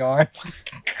 Going on.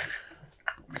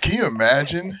 Can you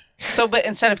imagine? So, but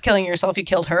instead of killing yourself, you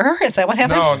killed her? Is that what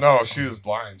happened? No, she was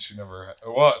blind. She never had.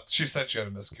 Well, she said she had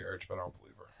a miscarriage, but I don't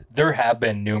believe her. There have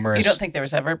been numerous. You don't think there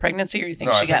was ever a pregnancy, or you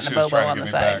think No, she I got think in a she was bobo trying on to the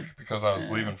get me side? back because I was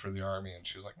Yeah. leaving for the army, and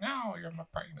she was like, "No, you're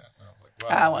not pregnant." And I was like, Ah,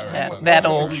 "Well, well, I that- said, that "No."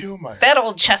 old- Kill my- That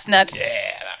old chestnut. Yeah,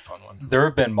 that fun one. There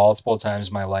have been multiple times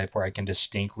in my life where I can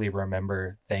distinctly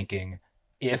remember thinking,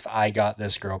 if I got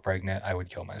this girl pregnant, I would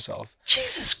kill myself.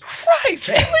 Jesus Christ.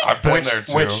 Really? I've been which, there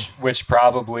too. which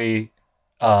probably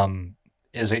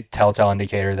is a telltale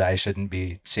indicator that I shouldn't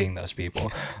be seeing those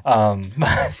people.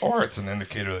 Or it's an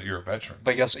indicator that you're a veteran.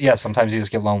 But yeah, sometimes you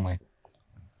just get lonely.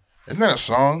 Isn't that a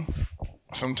song?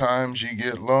 Sometimes you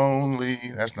get lonely.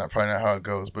 That's probably not how it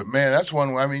goes. But man, that's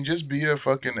one. I mean, just be a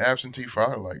fucking absentee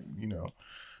father, like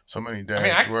so many I dads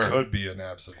mean, I were. could be an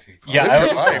absentee father. Yeah, Live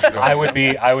your life, though.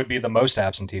 I would be the most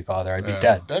absentee father. I'd be Yeah.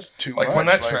 dead. That's too Like much.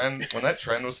 when that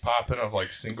trend was popping of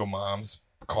like single moms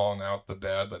calling out the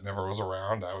dad that never was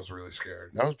around, I was really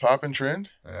scared. that was popping trend.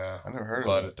 Yeah, I never heard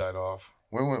glad of it it. died off.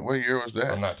 What year was that?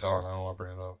 I'm not telling. I don't want to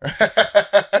bring it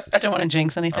up. I don't want to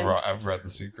jinx anything. I've read The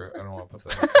Secret. I don't want to put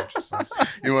that in consciousness.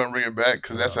 You want to bring it back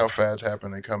because that's No. how fads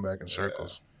happen. They come back in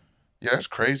circles. Yeah, that's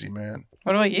crazy, man.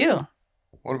 What about you?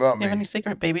 What about You me? have any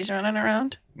secret babies running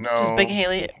around? No, Just Big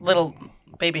Haley, little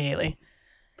baby Haley.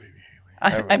 Baby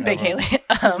Haley. Have a- I'm Big have a-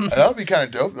 Haley. That would be kind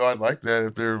of dope, though. I'd like that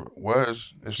if there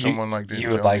was, if someone like didn't You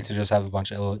would tell like me. to just have a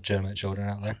bunch of illegitimate children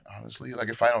out there. Honestly, like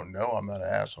if I don't know, I'm not an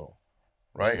asshole,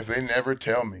 right? If they never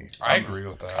tell me, I agree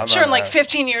with that. I'm Sure, not like an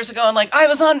 15 years ago, and like I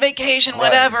was on vacation, Right,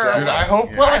 whatever. exactly. Dude, I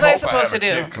hope. Yeah. What was I supposed to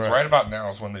do? Because Right. right about now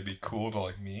is when they'd be cool to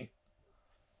like meet.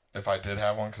 If I did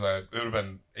have one, because it would have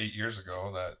been 8 years ago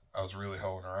that I was really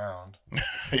hoeing around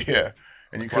yeah,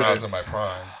 and you when could I was have. in my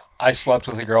prime. I slept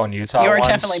with a girl in Utah You were once,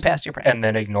 definitely past your prime. and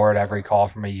then ignored every call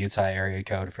from a Utah area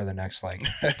code for the next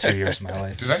 2 years of my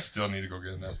life. Dude, I still need to go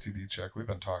get an STD check. We've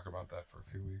been talking about that for a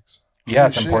few weeks. Yeah,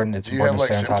 it's Shit. important. It's Do you important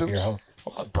to have, stay on top of your symptoms?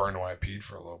 health. Well, I burned when I peed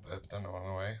for a little bit, but then it went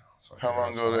away. So I How figured long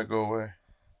it's ago did fine. that go away?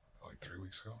 Like 3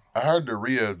 weeks ago. I heard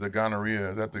the gonorrhea.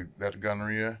 Is that the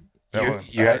gonorrhea? That one.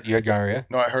 You had gonorrhea?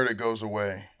 No, I heard it goes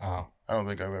away. Oh. I don't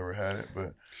think I've ever had it,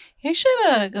 but You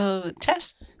should go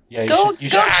test. Yeah, Go you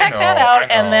should check I that know, out, I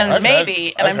know. and then I've had-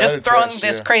 maybe. And I've I'm just had a throwing test,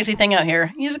 this yeah. crazy thing out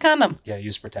here. Use a condom. yeah,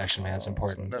 use protection, man. It's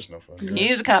important. That's no fun. Guys.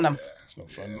 Use a condom. It's no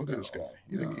fun. Look at this guy.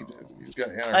 You think he's got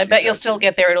anarchy? I bet you'll still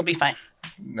get there. It'll be fine.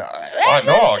 No, I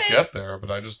know I'll get there, but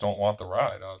I just don't want the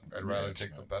ride. I'd rather it's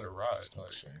take the not- better ride. it's not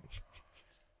Like, the same.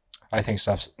 I think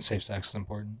safe sex is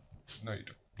important. no, you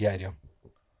don't. Yeah, I do.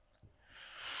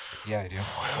 Yeah, I do.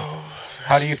 Well,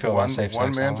 How do you feel about one, safe one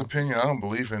sex, man's Alan? opinion. I don't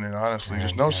believe in it, honestly.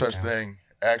 There's Yeah, no yeah, such yeah. thing,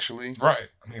 actually. Right.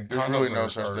 I mean, There's condoms really no are-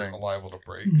 such are thing. liable to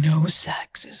break. No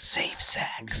sex is safe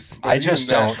sex. But I even just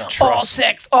that's don't not- trust- All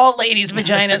sex, all ladies'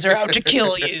 vaginas are out to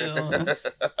kill you.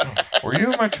 Were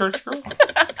you in my church group?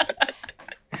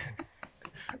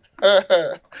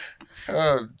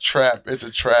 Trap. It's a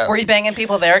trap. Were you banging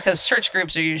people there? Because church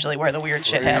groups are usually where the weird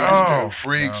shit Freaks. happens. No.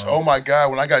 Freaks. No. Oh my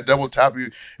god! When I got double tap,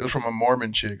 it was from a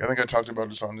Mormon chick. I think I talked about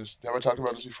this on this. Have I talked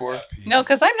about this before? No,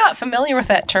 because I'm not familiar with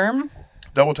that term.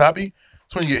 Double tappy.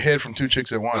 It's when you get head from two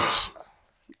chicks at once.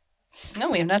 No,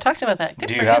 we have not talked about that. Good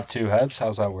Do for you have two heads?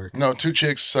 How's that work? No, two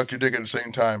chicks suck your dick at the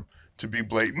same time. To be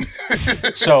blatant.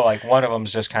 So one of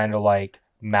them's just kind of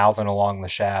mouthing along the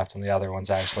shaft, and the other one's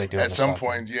actually doing. At the some sucking.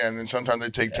 point, yeah, and then sometimes they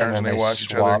take And turns and then they they watch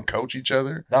each other and swap. coach each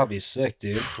other. That would be sick,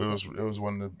 dude. It was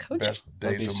one of the Coaching. best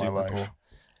That'd be days of my super life. cool.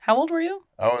 How old were you?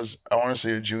 I want to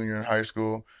say a junior in high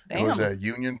school. It was Damn. at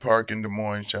Union Park in Des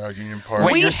Moines. Shout out Union Park.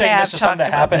 Wait, We you're saying have this is something that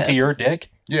talked about happened to this. your dick?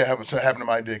 Yeah, it happened to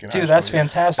my dick in high Dude, school, that's yeah.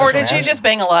 fantastic. Or did you man. just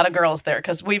bang a lot of girls there?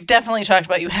 Because we've definitely talked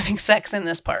about you having sex in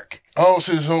this park. Oh,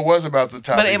 so it was about the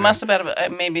toppy. But it then. must have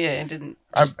been, maybe I didn't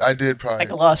I did probably.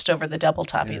 glossed over the double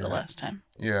toppy the Yeah. last time.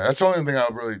 Yeah, that's the only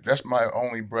thing that's my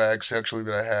only brag sexually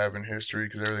that I have in history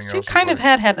because everything So you else. is kind of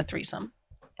like- had a threesome.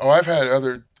 Oh, I've had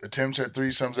other attempts at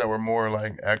threesomes that were more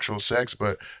like actual sex,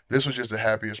 but this was just the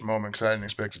happiest moment because I didn't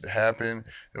expect it to happen.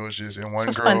 It was just in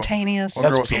one So girl. spontaneous. One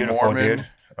That's girl was a beautiful, Mormon. dude.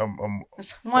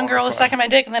 One girl was bonafide. sucking my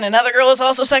dick, and then another girl was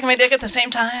also sucking my dick at the same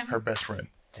time. Her best friend.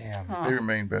 Damn, Aw. They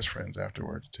remained best friends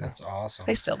afterwards too. that's awesome.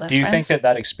 They still best Do you friends. think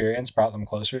that experience brought them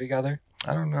closer together?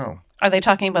 I don't know. Are they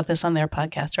talking about this on their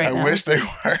podcast right I now? wish they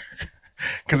were.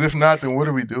 Because if not, then what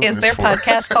are we doing Is this their for?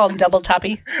 podcast called Double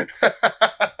Toppy?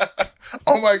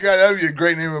 Oh my god, that would be a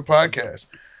great name of a podcast.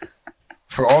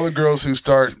 For all the girls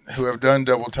who have done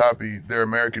double toppy, they're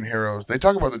American heroes. They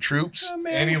talk about the troops.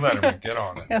 Annie Letterman, get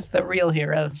on it. That's the real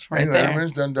heroes right Annie there.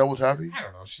 Letterman's done double toppy. I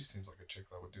don't know. She seems like a chick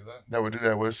that would do that. That would do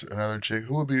that with another chick.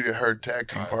 Who would be her tag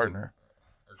team Tyler. partner?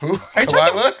 Who? Are you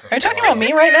talking- Kalila? Are you talking about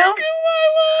me right now?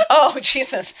 Oh,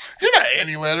 Jesus. You're not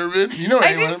Annie Letterman. You know I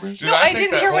Annie didn't- Letterman? Dude, No, I think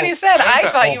didn't that hear what whole- he said. think I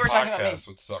that thought whole you were talking about me. podcast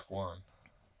would suck one.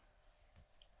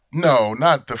 No,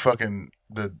 not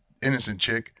the innocent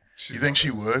chick. She's You think she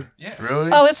hilarious. would? Yeah.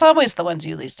 Really? Oh, it's always the ones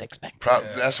you least expect. Yeah.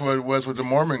 That's what it was with the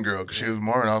Mormon girl because she was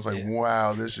Mormon. I was like, Yeah.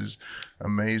 wow, this is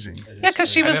amazing. Yeah,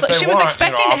 because she And was if they she was want,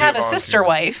 expecting I'll to be have a volunteer. sister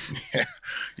wife.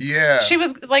 Yeah. She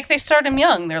was like, they start him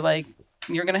young. They're like,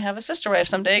 you're gonna have a sister wife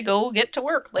someday. Go get to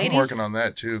work, ladies. I'm working on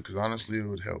that too because honestly, it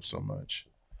would help so much.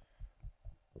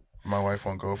 My wife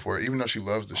won't go for it, even though she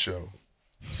loves the show.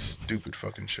 Stupid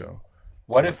fucking show.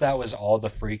 What if that was all the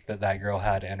freak that girl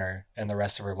had in her, and the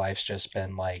rest of her life's just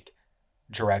been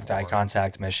direct eye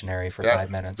contact missionary for 5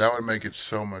 minutes? That would make it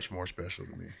so much more special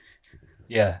to me.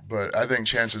 Yeah. But I think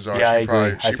chances are Yeah, I she agree.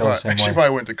 probably I feel the same she way.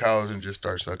 probably went to college and just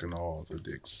started sucking all the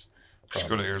dicks. Should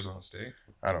go to Arizona State.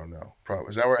 I don't know. Probably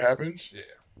is that where it happens? Yeah.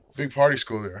 Big party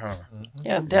school there, huh?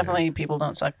 Yeah, definitely. People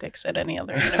don't suck dicks at any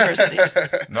other universities.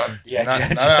 None. Yeah, not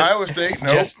at Iowa State.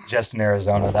 No. just in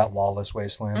Arizona, that lawless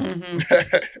wasteland. hmm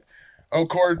Oh,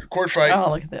 court fight. Oh,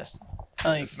 look at this.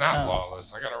 Like, It's not oh.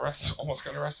 lawless. I got arrested. Almost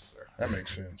got arrested there. That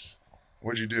makes sense.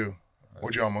 What'd you do?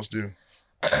 What'd you almost do?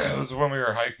 It was when we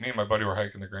were hiking. Me and my buddy were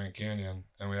hiking the Grand Canyon,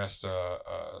 and we asked a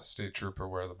state trooper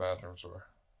where the bathrooms were.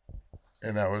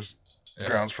 And that was Yeah,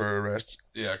 grounds for arrest.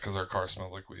 yeah, because our car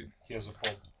smelled like weed. He has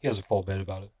a full bit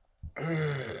about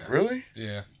it. Really?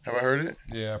 Yeah, Have I heard it?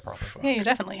 yeah, probably. Fuck. Yeah, you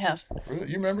definitely have. Really?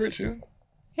 You remember it too?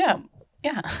 Yeah,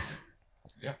 yeah.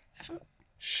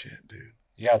 Shit, dude.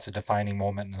 Yeah, it's a defining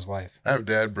moment in his life. I have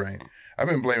dad brain. I've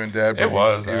been blaming dad brain. It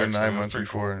was, even actually. 9 It was months pretty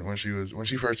before when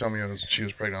she first told me she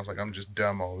was pregnant. I was like, I'm just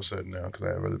dumb all of a sudden now because I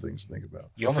have other things to think about.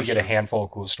 You only For get a sure. handful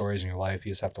of cool stories in your life.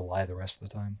 You just have to lie the rest of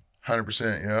the time.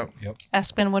 100%. Yep.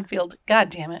 Aspen Woodfield. God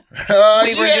damn it.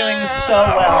 We were doing so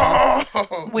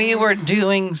well. We were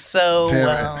doing so Damn it.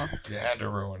 well. You had to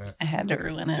ruin it. I had to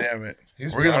ruin it. Damn it. He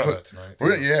was We're proud gonna of put- that tonight.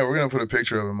 We're too. gonna put a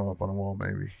picture of him up on the wall,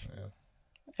 maybe.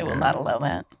 I will not allow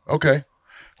that. Okay.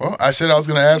 Well, I said I was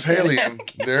gonna ask Haley, and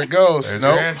there it goes. There's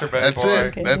Nope. your answer, Ben That's boy. it.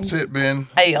 Okay. That's it, Ben.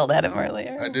 I yelled at him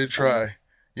earlier. I did try.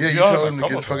 Yeah, You you yelled told a him to get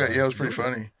couple the fuck out. times. Yeah, it was pretty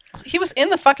funny. He was in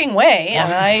the fucking way,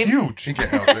 and Oh, he's I huge. He can't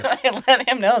help it. I let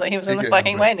him know that he was in He the can't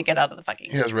fucking help way it. and to get out of the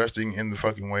fucking He has resting in the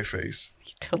fucking way face.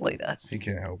 He totally does. He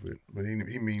can't help it, but he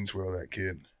means well. That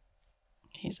kid.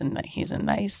 He's a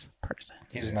nice person.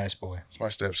 He's a nice boy. It's my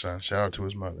stepson. Shout out to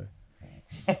his mother.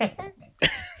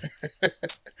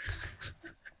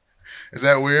 Is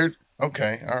that weird?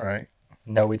 Okay, all right.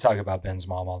 No, we talk about Ben's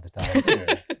mom all the time.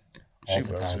 Yeah, All she the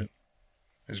loves time. it.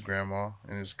 His grandma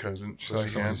and his cousin. She's like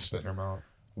pussy somebody hands. spit in her mouth.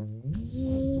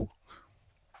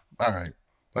 All right,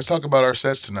 let's talk about our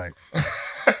sets tonight.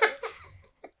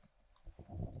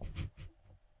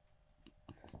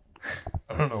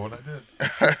 I don't know what I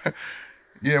did.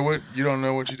 Yeah, what you don't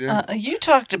know what you did? You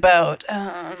talked about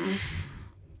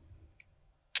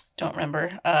don't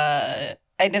remember. I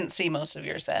didn't see most of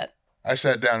your set. I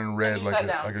sat down and read You like sat a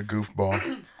down. like a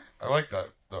goofball. I like that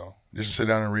though. Just to sit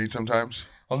down and read sometimes.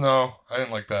 Well, no, I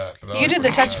didn't like that. But I You like did the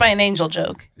what touched said. by an angel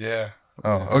joke. Yeah.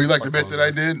 Oh, you like the Fuck bit those that I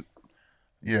ones. did?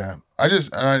 Yeah, I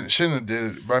shouldn't have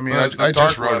did it, but I mean, The I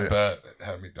just dark wrote web it. bet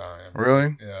had me dying.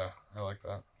 Really? Yeah, I like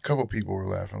that. A couple people were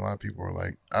laughing. A lot of people were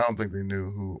like, I don't think they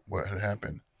knew what had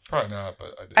happened. Probably not,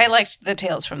 but I did. I liked the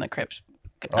Tales from the Crypt.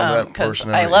 Oh, that Because portion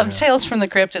of I it, love yeah. Tales from the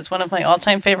Crypt. It's one of my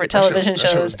all-time favorite That show- television that show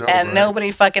was shows, dope, and right? nobody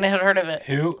fucking had heard of it.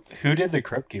 Who did the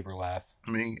Crypt Keeper laugh?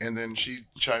 Me, and then she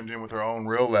chimed in with her own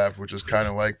real laugh, which is kind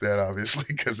of like that, obviously,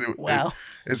 because Wow.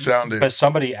 it sounded. But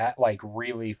somebody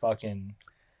really fucking.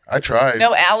 I tried.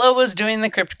 No, Aloe was doing the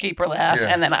Crypt Keeper laugh, Yeah.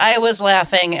 and then I was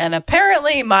laughing, and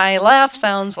apparently my laugh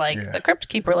sounds like Yeah. the Crypt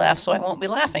Keeper laugh, so I won't be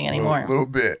laughing anymore. Little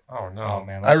bit. Oh no, Oh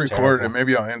man, I that's recorded terrible. it.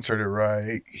 Maybe I'll insert it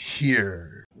right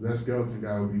here. That skeleton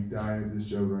guy would be dying at this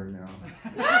joke right now.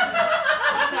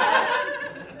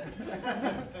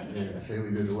 Yeah,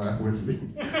 Haley did the laugh with me.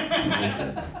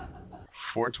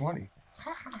 420.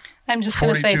 I'm just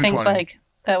going to say things 42-20. like,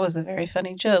 that was a very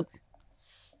funny joke.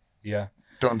 Yeah,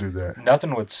 Don't do that.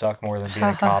 nothing would suck more than being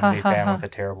a comedy fan with a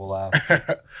terrible laugh.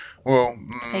 Well,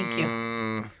 Thank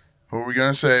you. Who are we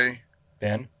gonna say?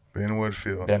 Ben Ben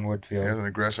Woodfield. Ben He has Woodfield, an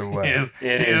aggressive laugh. he is.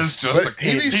 It he is. is just But a.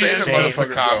 he be He saying is the just a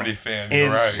motherfuckers, comedy though. fan. You're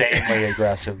right. insanely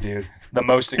aggressive, dude. The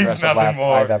most He's aggressive nothing laugh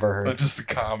more I've ever than heard. just a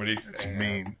comedy It's fan.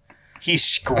 mean. He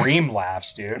scream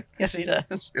laughs, dude. Yes, he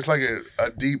does. It's like a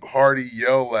deep, hearty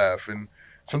yell laugh, and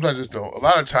sometimes a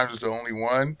lot of times it's the only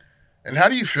one. And how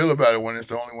do you feel about it when it's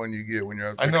the only one you get when you're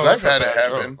up I there? know 'Cause I've that's had a it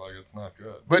bad happen. joke. Like it's not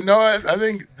good. But no, I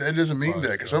think that doesn't That's mean why that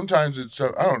it's because good. sometimes it's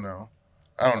so I don't know.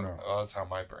 I don't know. Oh, that's how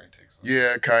my brain takes it.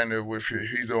 Yeah, kind of. If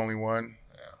he's the only one,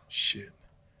 Yeah. shit.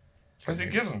 Because he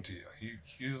gives them to you. He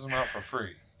gives them out for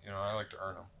free. You know, I like to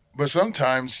earn them. But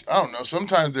sometimes I don't know.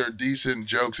 Sometimes they're decent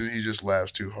jokes and he just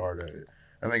laughs too hard at it.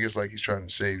 I think it's like he's trying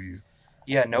to save you.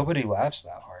 Yeah, nobody laughs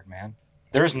that hard, man.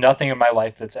 There's nothing in my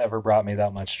life that's ever brought me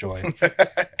that much joy.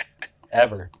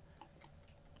 Ever.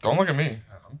 Don't look at me.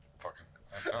 I'm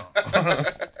fucking. I know.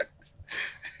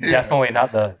 Definitely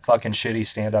not the fucking shitty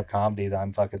stand-up comedy that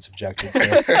I'm fucking subjected to.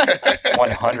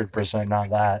 100% not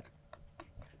that.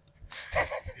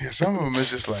 Yeah, some of them is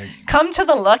just like. Come to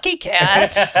the Lucky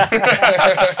Cat.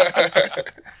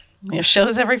 We have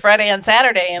shows every Friday and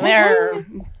Saturday, and they're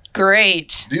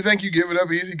great. Do you think you give it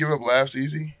up easy? Give up laughs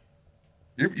easy?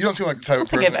 You don't seem like the type I don't of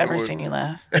think person I've who ever would. seen you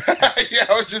laugh. Yeah,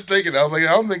 I was just thinking. I was like,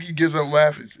 I don't think he gives up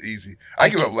laughs easy. I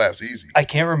give up laughs easy. I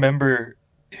can't remember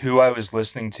who I was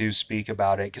listening to speak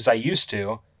about it, because I used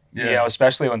to. Yeah. You know,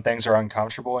 especially when things are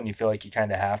uncomfortable and you feel like you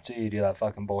kind of have to. You do that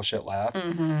fucking bullshit laugh.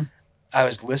 Mm-hmm. I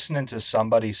was listening to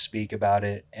somebody speak about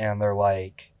it, and they're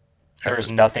like, there's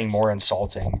nothing more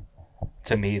insulting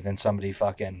to me than somebody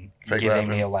fucking Fake giving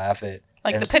laughing. me a laugh at.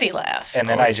 Like and, the pity laugh. and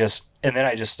then Oh. I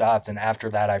just stopped, and after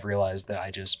that I've realized that I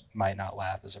just might not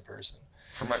laugh as a person.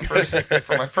 For my first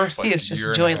like He is just year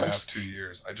and a joyless. half, 2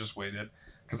 years, I just waited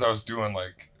because I was doing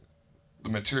like the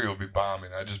material would be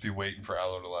bombing. I'd just be waiting for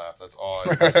Aloe to laugh. That's all I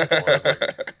was listening for. I was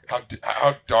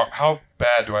like, how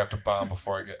bad do I have to bomb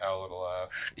before I get Aloe to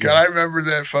laugh? God, I remember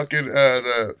that fucking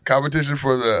the competition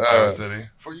for the Iowa City.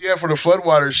 for the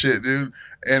floodwater shit, dude.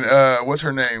 And what's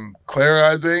her name?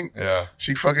 Clara, I think. Yeah.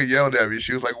 She fucking yelled at me.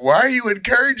 She was like, "Why are you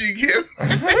encouraging him?"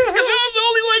 Because I was the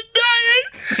only one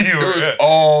dying. You There was were,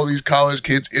 all these college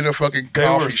kids in a fucking they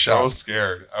coffee were shop. so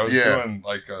scared. I was Yeah. doing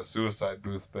like a suicide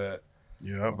booth bit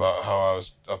Yep. about how I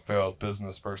was a failed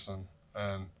business person,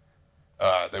 and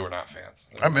They were not fans.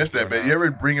 I missed that They were bit. You not.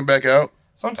 ever bring it back out?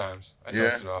 Sometimes I Yeah.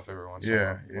 dust it off every once in a Yeah,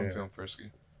 while. When yeah. I'm feeling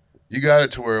frisky. You got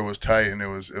it to where it was tight and it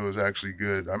was actually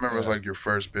good. I remember it was Yeah. like your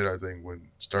first bit, I think, when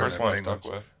starting First at one I stuck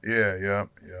Penguins. with. Yeah.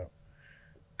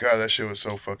 God, that shit was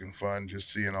so fucking fun.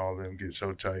 Just seeing all of them get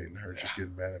so tight and her just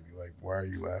getting mad at me. Like, why are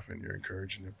you laughing? You're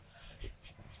encouraging him. You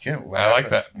can't laugh. I like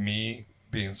that me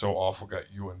being so awful got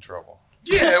you in trouble.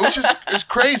 Yeah, it was just, it's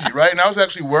crazy, right? And I was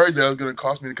actually worried that it was going to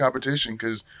cost me the competition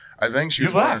because I think she You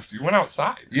was wearing- left. You went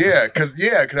outside. Yeah, because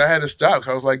I had to stop. 'Cause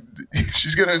I was like,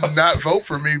 she's going to not vote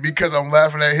for me because I'm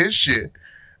laughing at his shit.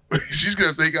 She's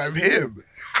going to think I'm him.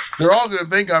 They're all going to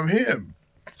think I'm him.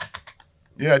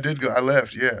 Yeah, I did go. I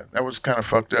left. Yeah, that was kind of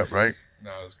fucked up, right? No,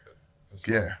 it was good. It was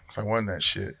fun. Yeah, because I won that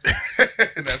shit.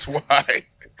 And that's why.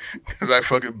 Because I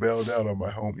fucking bailed out on my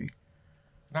homie.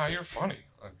 Nah, you're funny.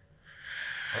 Like,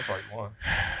 that's why you won.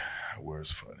 I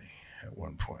was funny at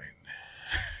one point.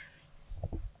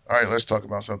 All right, let's talk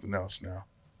about something else now.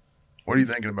 What are you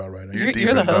thinking about right now? You're deep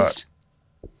the in thought. host.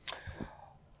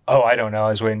 Oh, I don't know. I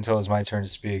was waiting until it was my turn to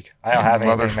speak. I don't have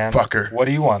anything, man. Motherfucker. What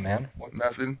do you want, man?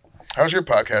 Nothing. How's your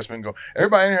podcast been going?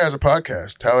 Everybody in here has a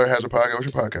podcast. Tyler has a podcast. What's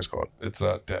your podcast called? It's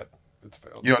dead. It's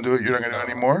failed. You don't do it? You're not going to do it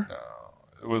anymore? No.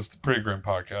 It was a pretty grim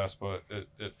podcast, but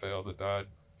it failed. It died.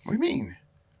 What do you mean?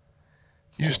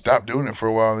 You just stop doing it for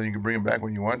a while, then you can bring it back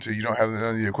when you want to. You don't have none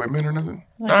of the equipment or nothing?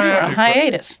 Like, you were on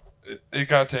hiatus. It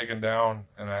got taken down,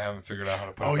 and I haven't figured out how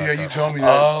to put Oh, it yeah, back you up. told me that.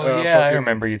 Oh, yeah, I fucking-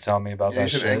 remember you telling me about Yeah, you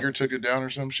that said shit. Anchor took it down or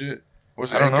some shit?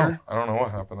 Was it I don't Anchor? know. I don't know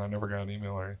what happened. I never got an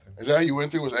email or anything. Is that how you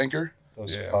went through? Was Anchor?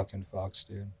 Those Yeah. fucking fucks,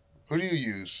 dude. Who do you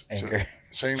use? Anchor.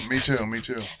 Same. Me too. Me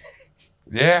too.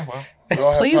 Yeah, well, We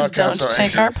all have Please podcasts don't on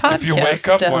take Anchor. our podcast if you wake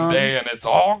up down. one day and it's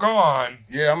all gone,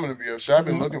 Yeah, I'm gonna be upset. I've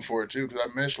been looking for it too because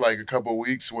I missed like a couple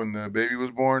weeks when the baby was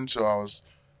born, so I was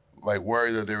like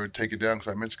worried that they would take it down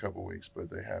because I missed a couple weeks, but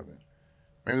they haven't.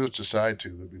 Maybe they'll decide to.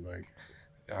 They'll be like,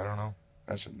 I don't know.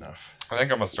 "That's enough." I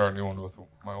think I'm gonna start a new one with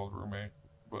my old roommate,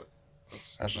 but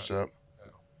That's what's up.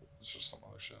 It's just some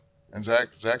other shit. And Zach,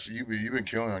 you've been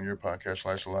killing on your podcast,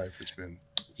 Slice of Life. It's been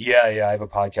Yeah, I have a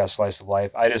podcast, Slice of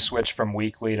Life. I just switched from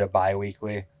weekly to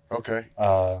bi-weekly okay.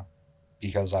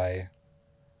 because I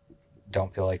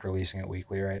don't feel like releasing it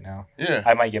weekly right now. Yeah,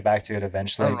 I might get back to it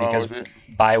eventually nothing wrong because with it.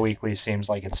 bi-weekly seems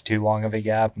like it's too long of a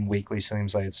gap and weekly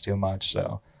seems like it's too much.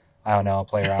 So I don't know. I'll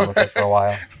play around with it for a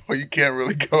while. Well, you can't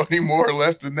really go any more or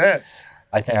less than that.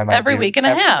 I think I might Every do week and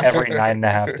a half. Every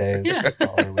 9.5 days, Yeah.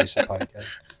 I'll release a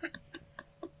podcast.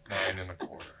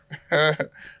 9.25.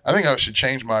 I think I should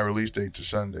change my release date to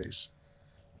Sundays.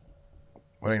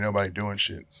 When ain't nobody doing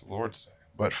shit It's the Lord's Day.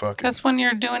 but fucking. That's when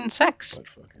you're doing sex. But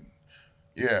fucking.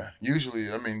 Yeah, usually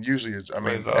it's. I mean,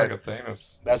 Wait, is that like a thing?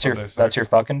 It's That's Sunday your sex?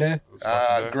 fucking day. It's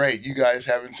fucking day? great. You guys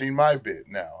haven't seen my bit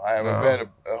now. I have No.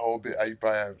 a whole bit. You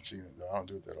probably haven't seen it though. I don't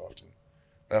do it that often.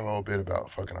 I have a whole bit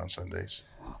about fucking on Sundays.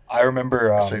 I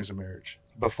remember It saves a marriage.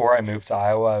 before I moved to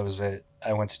Iowa,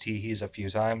 I went to Teehees a few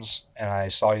times, and I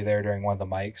saw you there during one of the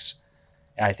mics.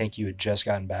 And I think you had just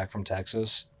gotten back from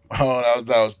Texas, Oh,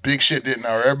 that was big shit, didn't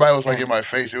I? Everybody was like in my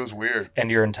face. It was weird.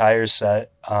 and your entire set,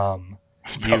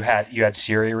 you had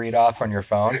Siri read off on your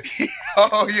phone.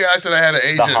 Oh yeah, I said I had an The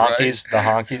agent, right?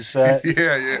 honkies set,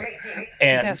 Yeah.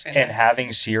 and That's and fantastic.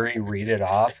 having Siri read it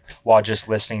off while just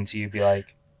listening to you be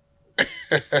like,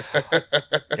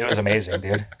 it was amazing,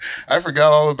 dude. I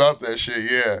forgot all about that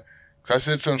shit. Yeah. 'Cause I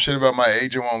said some shit about my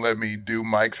agent won't let me do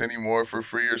mics anymore for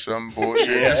free or some bullshit.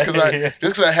 Yeah. Just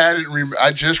because I hadn't,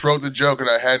 I just wrote the joke and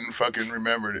I hadn't fucking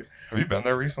remembered it. Have you been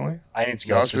there recently? I need to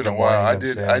go. No, up it's to been a Des while. I Moines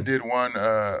did. soon. I did one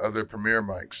of the premiere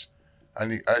mics. I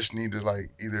just need to like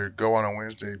either go on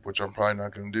Wednesday, which I'm probably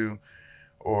not gonna do,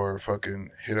 or fucking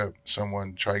hit up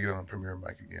someone, try to get on a premiere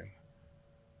mic again.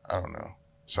 I don't know,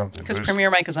 something. Because But it's-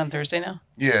 Premiere Mic is on Thursday now.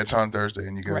 yeah, it's on Thursday,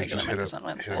 and you guys Regular just hit mic up. is on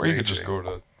Wednesday. hit up Or you could just AJ. go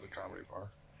to the comedy bar.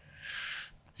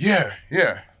 Yeah.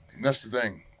 That's the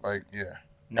thing. Like, yeah.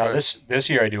 No, But- this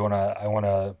year I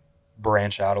wanna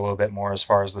branch out a little bit more as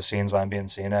far as the scenes I'm being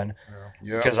seen in,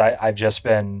 Yeah. because I've just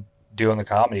been doing the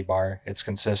comedy bar. It's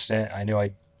consistent. I knew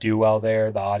I do well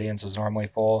there. The audience is normally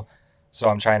full, so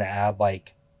I'm trying to add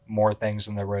like more things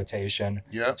in the rotation.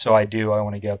 Yeah. So I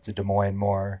want to get up to Des Moines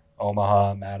more,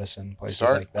 Omaha, Madison, places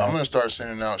like that. I'm gonna start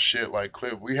sending out shit like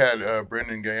clip. We had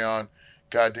Brendan Gayon.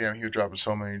 Goddamn, he was dropping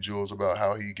so many jewels about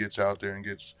how he gets out there and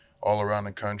gets all around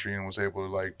the country and was able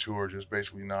to like tour just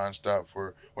basically nonstop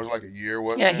for was it like a year?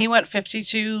 Wasn't Yeah, it? he went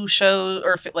 52 shows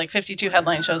or like 52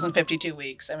 headline shows in 52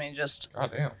 weeks. I mean, just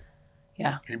God damn.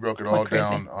 He broke it Went all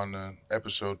crazy. down on the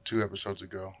episode 2 episodes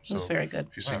ago. it was So very good.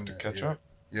 if you I'll seen have to that, catch yeah. up.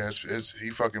 Yeah, it's he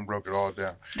fucking broke it all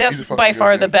down. That's He's a fucking by good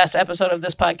far the dude. best episode of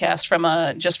this podcast from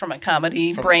a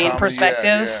comedy From brain comedy,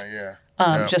 perspective. Yeah.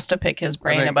 Yeah. just to pick his I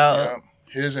brain think, about.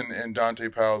 his and Dante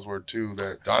Powell's were two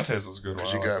that Dante's was a good.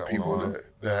 because one. you I got like people one.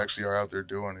 that actually are out there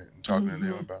doing it and talking to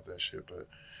them Mhm. about that shit. But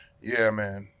yeah,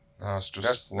 man, No, it's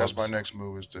just that's my next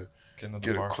move is to getting into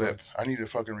get a bar clip. fights. I need to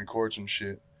fucking record some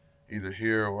shit, either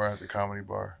here or at the comedy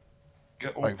bar,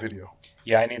 like video.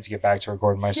 Yeah, I need to get back to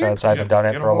recording my Here- sets. I haven't done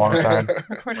it Get for a long home. time.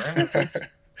 Record it Brandon, with us.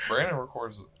 Brandon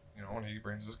records, when he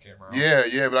brings his camera out.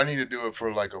 yeah, but I need to do it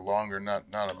for like a longer, not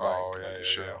a mic, Oh, like yeah, a yeah,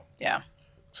 show. Yeah.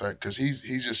 So, because he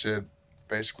just said,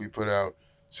 basically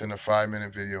send a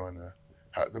 5-minute video and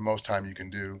the most time you can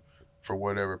do for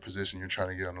whatever position you're trying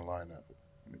to get on the lineup,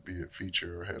 be it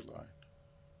feature or headline.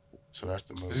 So that's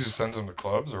the He move. just sends them to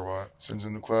clubs or what? Sends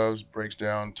him to clubs, breaks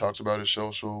down, talks about his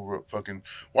social, fucking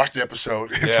watch the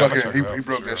episode. It's Yeah, I'm gonna fucking, check it out he for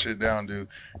broke sure. that shit down, dude.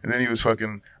 And then he was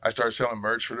fucking, I started selling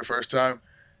merch for the first time.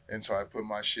 And so I put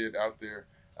my shit out there.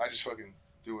 I just fucking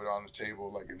threw it on the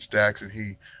table like in stacks. And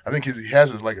I think he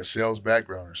has like a sales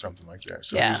background or something like that.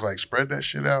 So Yeah. he's like, spread that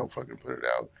shit out, fucking put it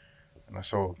out. And I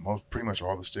sold pretty much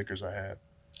all the stickers I had.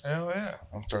 Hell yeah.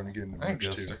 I'm starting to get into I didn't merch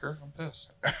get a too. sticker. I'm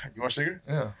pissed. You want a sticker?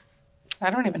 Yeah. I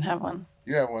don't even have one.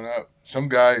 You have one up. Some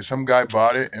guy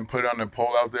bought it and put it on the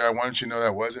poll out there. I wanted you to know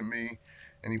that wasn't me.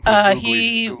 And he put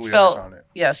googly eyes on it.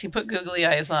 Yes, he put googly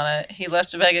eyes on it. He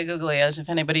left a bag of googly eyes if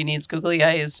anybody needs googly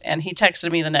eyes. And he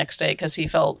texted me the next day because he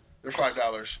felt They're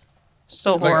 $5.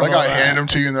 so Like horrible. I about handed it. them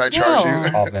to you and then I charge No.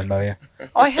 you. I'll Venmo you.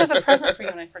 Oh, I have a present for you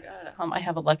and I forgot it at home. I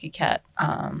have a Lucky Cat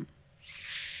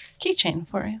keychain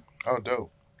for you. Oh,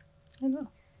 dope. I know.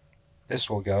 This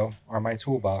will go on my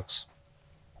toolbox.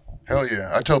 Hell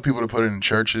yeah. I tell people to put it in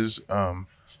churches,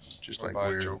 just like Buy a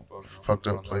weird, joke book. fucked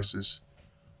up places.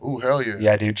 Ooh, hell yeah.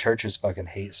 Yeah, dude, churches fucking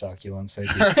hate succulents.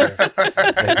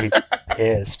 They'd be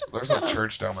pissed. There's a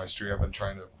church down my street. I've been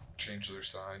trying to change their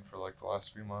sign for like the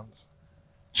last few months.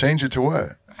 Change it to what?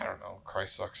 I don't know.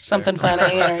 Christ sucks. Something dick.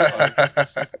 funny. Or,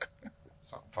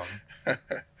 Something funny.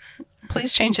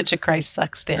 please change it to Christ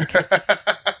sucks dick.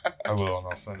 I will, and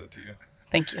I'll send it to you.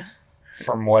 Thank you.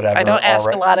 From whatever. I don't ask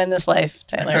already- a lot in this life,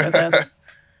 Tyler. But that's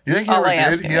You think he All ever I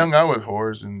ask did? of He you. hung out with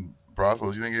whores and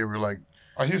brothels. You think he ever like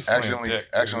Oh, he's a accidentally dick,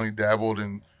 dude. accidentally dabbled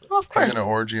and oh, of was course. in an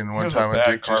orgy and He one was time a bad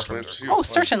dick just carpenter. slips? He was Oh,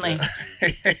 slim certainly.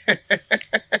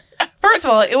 dick. First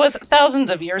of all, it was thousands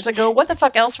of years ago. What the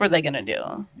fuck else were they gonna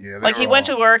do? Yeah, they Like he were went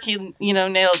all to work, he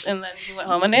nailed, and then he went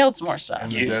home and nailed some more stuff. in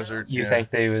the You- desert. You yeah. think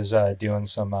they was doing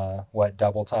some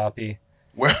double toppy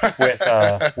Well-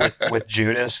 with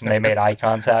Judas, and they made eye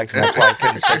contact, and that's why I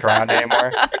couldn't stick around anymore.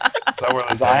 Is that where the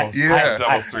Because I, devil's, Yeah.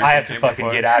 devil's I have to threesome fucking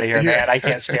came get apart? out of here, Yeah. man. I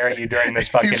can't stare at you during this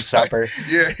fucking He's like- supper.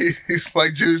 Yeah, he's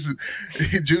like Judas.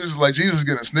 Judas is like, Jesus is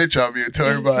gonna snitch on me and tell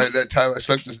everybody that time I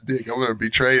sucked his dick, I'm gonna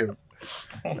betray him,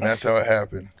 and that's how it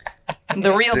happened.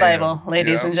 The real Damn. Bible,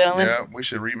 ladies Yeah, and gentlemen. Yeah, we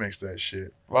should remix that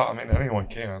shit. Well, I mean, anyone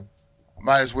can.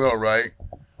 Might as well, right?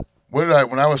 When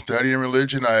I was studying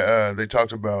religion, they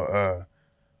talked about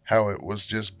how it was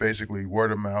just basically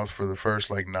word of mouth for the first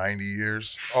like 90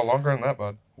 years. Oh, longer than that,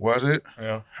 bud. Was it?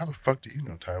 Yeah, How the fuck do you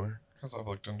know, Tyler? because I've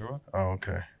looked into it. Oh,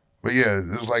 okay. But yeah, it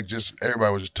was like just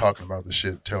everybody was just talking about the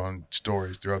shit, telling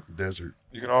stories throughout the desert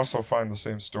You can also find the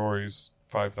same stories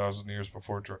 5,000 years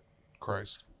before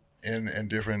Christ. in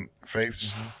different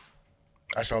faiths.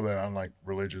 I saw that on like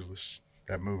Religious,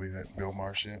 that movie, that Bill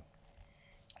Maher shit.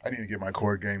 I need to get my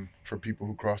cord game for people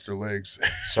who cross their legs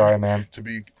Sorry, man. to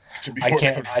be I more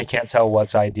can't. comfortable. I can't tell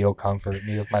what's ideal comfort.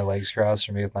 Me with my legs crossed,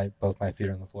 or me with both my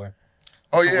feet on the floor.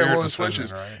 Oh It's a yeah, weird well it decision,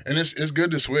 switches, right? and it's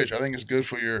good to switch. I think it's good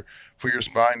for your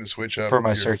spine to switch up For my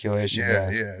your- circulation. Yeah,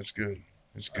 Yeah. yeah, it's good.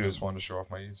 It's I good. just wanted to show off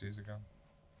my Yeezys again.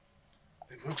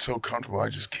 They look so comfortable. I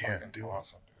just can't Fucking do it.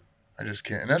 awesome, dude. I just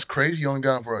can't. And that's crazy. You only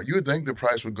got them for. You would think the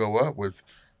price would go up with.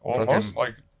 Well, Fucking- most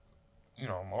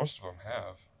most of them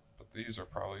have, but these are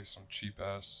probably some cheap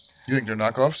ass. You think they're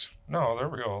knockoffs? No, they're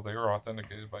real. They were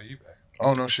authenticated by eBay.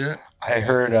 Oh no shit. I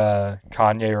heard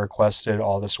Kanye requested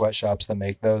all the sweatshops that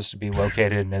make those to be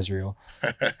located in Israel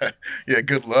Yeah.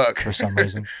 Good luck. for some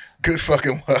reason. Good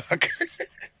fucking luck.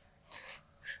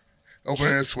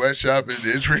 Opening a sweatshop in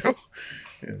Israel.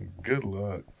 Yeah, good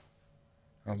luck.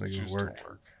 I don't think it would Just work. don't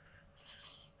work.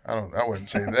 I wouldn't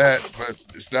say that, but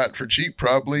it's not for cheap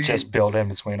probably. Just build in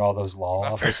between all those law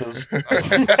Not fair. offices.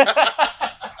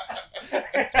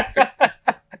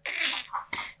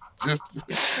 Just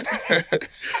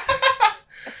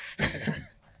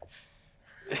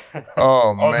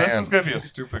Oh Oh, man. this is gonna be a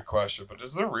stupid question, but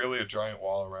is there really a giant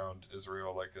wall around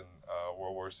Israel, like in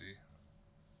World War Z?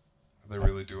 Are they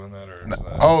really doing that, or is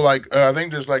that? Oh, like I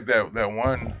think there's like that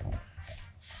one.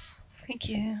 Thank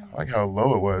you. I like how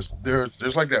low it was.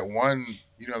 There's like that one,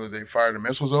 that they fired the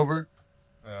missiles over.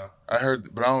 Yeah, I heard,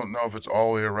 but I don't know if it's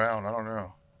all the way around. I don't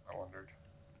know. I wondered.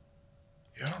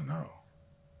 Yeah, I don't know.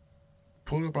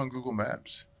 Pull it up on Google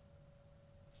Maps.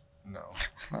 No.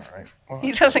 All right. Well,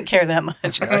 He doesn't care that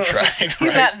much. I tried. He's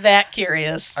right? not that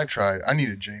curious. I tried. I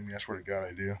needed Jamie. I swear to God,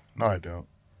 I do. No, I don't.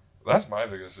 That's my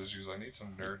biggest issue. Is I need some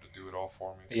nerd to do it all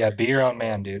for me. so Yeah, I be can your own show-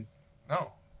 man, dude.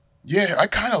 No. Yeah, I'm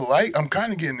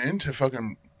kind of getting into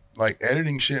fucking like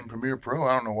editing shit in Premiere Pro.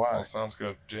 I don't know why. Well, sounds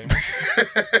good, Jamie.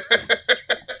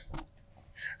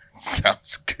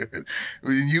 Sounds good.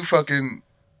 You fucking,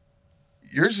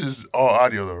 yours is all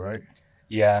audio though, right?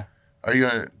 Yeah. Are you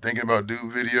thinking about do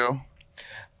video?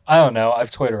 I don't know.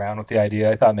 I've toyed around with the idea.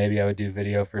 I thought maybe I would do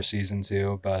video for season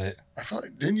 2, but I feel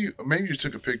like maybe you just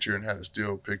took a picture and had a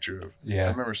still picture of. I yeah.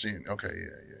 remember seeing. Okay,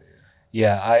 yeah.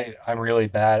 Yeah, I'm really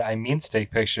bad. I mean to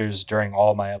take pictures during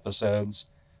all my episodes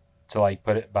to like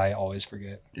put it, but I always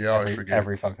forget. Yeah, I always forget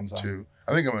every fucking time. too.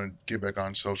 I think I'm gonna get back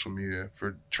on social media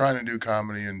for trying to do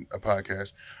comedy and a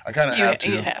podcast. I kind of You have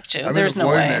to. you have to. I've There's been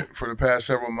no avoiding way. it for the past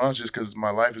several months just because my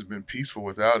life has been peaceful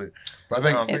without it. But I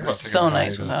think Think It's about so taking a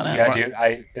nice hiatus. without it. Yeah,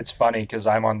 My- dude. It's funny because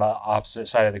I'm on the opposite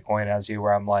side of the coin as you,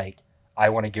 where I'm like, I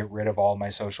want to get rid of all my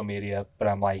social media, but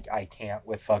I'm like, I can't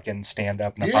with fucking stand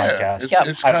up and a podcast. Yep.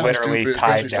 it's kind I'm of literally stupid, tied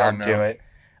especially down starting to out. it.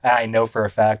 And I know for a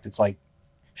fact it's like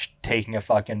taking a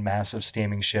fucking massive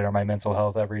steaming shit on my mental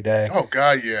health every day. Oh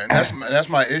God, yeah, and that's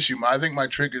my issue. I think my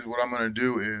trick is what I'm gonna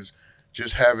do is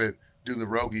just have it do the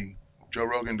Rogie. Joe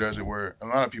Rogan does it where a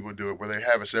lot of people do it where they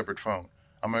have a separate phone.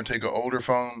 I'm gonna take an older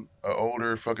phone, an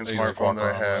older fucking That you don't smartphone walk that I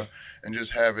around have, with. and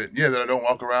just have it. Yeah, that I don't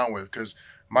walk around with because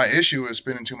my issue is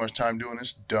spending too much time doing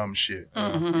this dumb shit.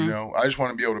 Mhm. You know, I just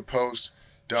want to be able to post,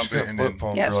 dump Just get it, a and flip then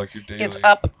phone Yes. for like your daily. It's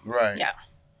up. right. Yeah.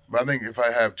 But I think if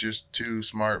I have just 2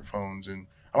 smartphones, and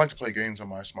I like to play games on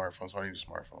my smartphone, so I need a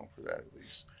smartphone for that at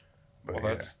least. But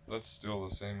Well, yeah. that's still the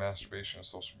same masturbation as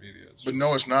social media. It's But just-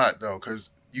 no, it's not though, because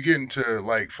you get into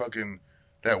like fucking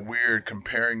that weird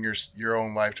comparing your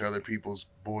own life to other people's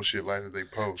bullshit life that they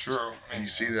post. True. And you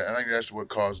see that. I think that's what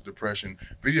caused depression.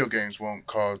 Video games won't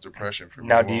cause depression for me.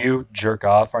 Now, They do won't. you jerk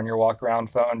off on your walk around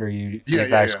phone, or you Yeah, keep yeah.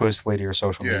 that exclusively to your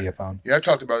social Yeah. media phone? Yeah, I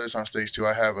talked about this on stage too.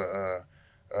 I have a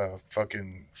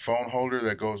fucking phone holder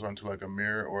that goes onto like a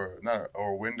mirror or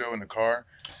a window in the car,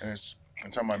 and it's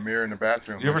on my mirror in the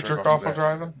bathroom. You ever I jerk jerked off to while that.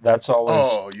 driving? That's always.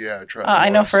 Oh yeah, I tried. I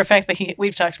know for a fact that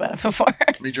we've talked about it before.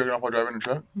 me jerking off while driving a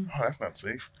truck. Oh, that's not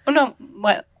safe. Oh no,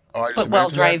 what? Oh, I just But while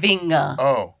admitted to that? driving.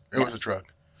 Oh, it was Yes. a truck.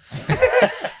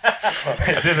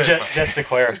 I did it. just to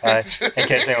clarify, in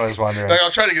case anyone was wondering. Like I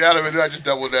was trying to get out of it, then I just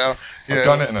doubled down. Yeah, I've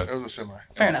done was, it in a- it was a semi.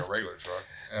 Fair in enough. A regular truck.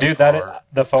 and Dude, a that car.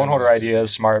 the phone and holder an idea SUV.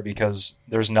 is smart because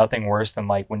there's nothing worse than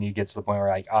like when you get to the point where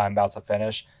like, oh, I'm about to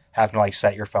finish, having to like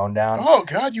set your phone down, Oh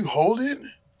God, you hold it?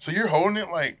 So you're holding it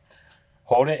like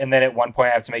hold it, and then at one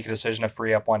point I have to make a decision to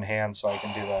free up one hand so I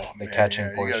can do the man, catching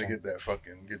yeah, portion. You gotta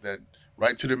get that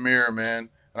right to the mirror, man.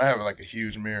 And I have like a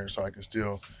huge mirror, so I can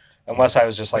still Unless I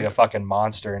was just like a fucking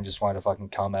monster and just wanted to fucking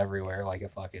come everywhere like a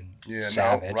fucking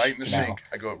savage. no, right in the you know? sink.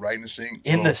 I go right in the sink.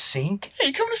 In the Boom. sink?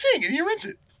 Hey, come in the sink and you rinse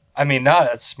it. I mean, no,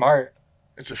 that's smart.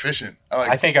 It's efficient.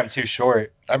 I think I'm too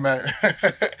short. I'm at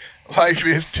life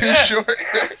is too short.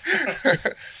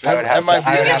 I would that have might to, be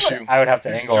I would an have issue. to, I would have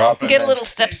to He's angle up. jumping. and Get a then- little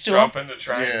step He's stool. jumping to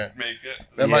try Yeah. and make it.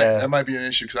 Yeah. That might be an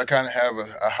issue because I kind of have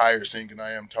a higher sink and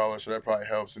I am taller, so that probably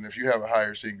helps. And if you have a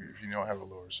higher sink, if you don't have a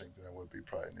lower sink, then that would be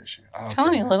probably an issue. Oh,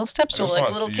 Telling you, okay. little step I stool. just Like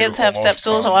wanna little see kids you have step almost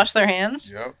stools to come. wash their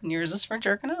hands. Yep. And yours is for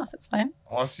jerking off. It's fine.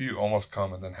 I want to see you almost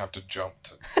come and then have to jump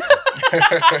to.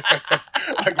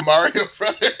 Like Mario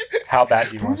Brother. How bad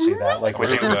do you want to see that? Like, would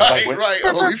you, Really like, bad. would, Right.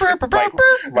 Holy fuck.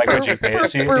 like, would you pay to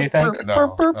see it, do you think?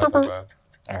 No, not that bad.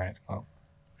 All right. Well,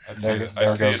 I'd There- see, it. there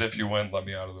I'd see goes- it if you wouldn't let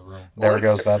me out of the room. there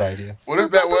goes that idea. What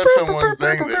if that was someone's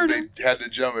thing that they had to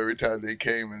jump every time they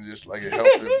came and just like it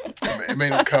helped them? It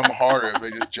made them come harder if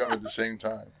they just jumped at the same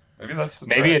time. Maybe that's the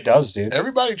Maybe trick. it does, dude.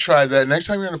 Everybody try that. Next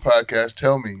time you're on a podcast,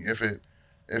 tell me if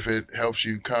it helps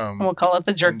you come. And we'll call it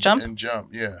the jerk and, jump and jump.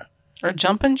 Yeah, or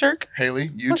jump and jerk.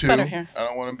 Haley, you What's too. better here? I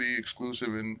don't want to be exclusive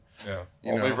and Yeah.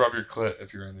 You Only know. rub your clit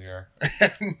if you're in the air.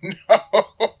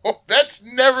 no, that's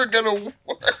never gonna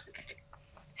work.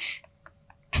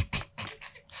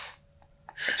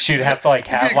 She'd have to like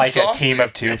You'd be have like a exhausted. team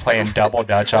of 2 playing double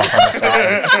dutch off on the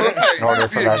side, Right, in order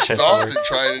you'd for be that shit to exhausted work.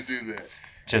 trying to do that.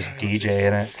 just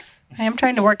DJing it. I am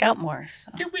trying to work out more.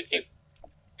 So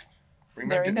Bring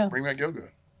There back, we go. bring back yoga.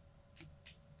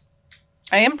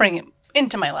 I am bringing it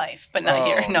into my life, but not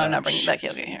here. Oh, No, I'm no. not bringing back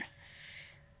yoga here.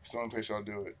 It's the only place I'll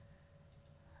do it.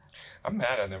 I'm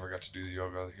mad I never got to do the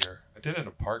yoga here. I did it in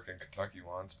a park in Kentucky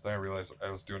once, but then I realized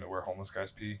I was doing it where homeless guys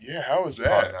pee. Yeah, how was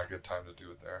Probably that? not a good time to do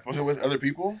it there. Was it with other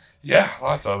people? Yeah,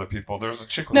 lots of other people. There was a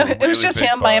chick with No, a it was really just big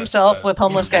him by butt himself that- with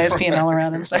homeless guys peeing all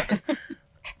around him. Sorry.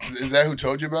 Is that who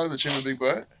told you about it? The chick with the big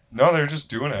butt? No, they were just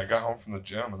doing it. I got home from the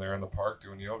gym and they were in the park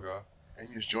doing yoga. And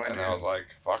you just joined And in. I was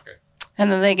like, fuck it.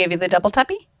 And then they gave you the double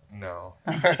tuppy? No.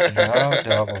 No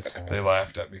double time. They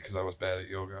laughed at me because I was bad at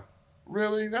yoga.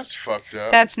 Really? That's fucked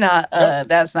up. That's not the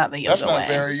yoga That's not way.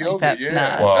 very yoga. That's yeah.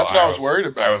 not. Well, That's what I was worried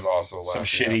about. I was also laughing Some at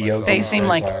shitty myself. yoga They seem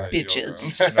like I was bad at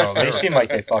bitches. yoga. No, They were- seem like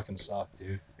they fucking suck,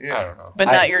 dude. I Yeah. don't know. But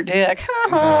I- not your dick.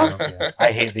 Yeah.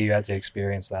 I hate that you had to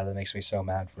experience that. That makes me so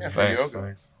mad for Yeah, you. for Thanks, yoga.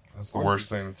 thanks. That's the What worst is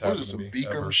thing that's What happened is to some me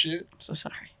Bikram ever. shit? I'm so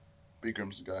sorry.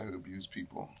 Bikram's the guy who abused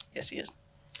people. Yes, he is.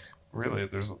 Really,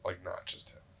 there's like not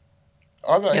just him.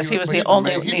 I thought Yes, he was but the he's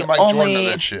only- He's the the Mike Jordan of only-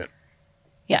 that shit.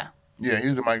 Yeah. Yeah, he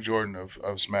was the Mike Jordan of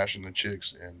smashing the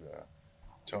chicks and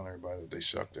telling everybody that they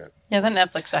sucked at. Yeah, the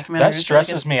Netflix documentary. That was really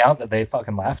stresses good. me out that they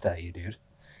fucking laughed at you, dude.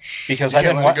 Because You I've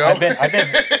can't been, let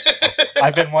it go?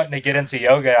 I've been wanting to get into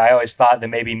yoga. I always thought that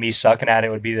maybe me sucking at it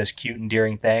would be this cute,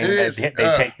 endearing thing. It is. They'd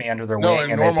take me under their No, wing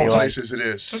in and they'd normal be like, places it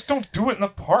is. Just don't do it in the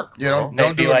park. Yeah, bro. don't-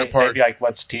 they'd be do it in the like, park. they'd be like,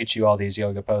 let's teach you all these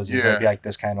yoga poses. Yeah. It'd be like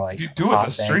this kind of like. If you do it in hot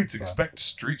the thing, streets, but- expect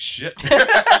street shit.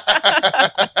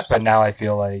 But now I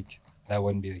feel like that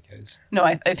wouldn't be the case. No,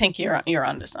 I think you're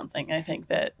onto something. I think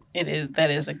that that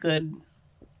is a good,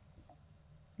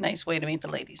 nice way to meet the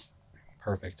ladies.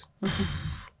 Perfect.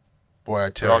 Boy, I They're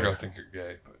tell all you, gonna think you're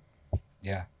gay, but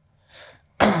Yeah.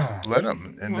 let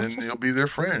him, and Well, then just- he'll be their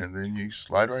friend, and then you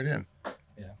slide right in.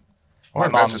 Yeah. Or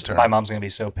My that's a term. mom's gonna be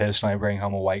so pissed when I bring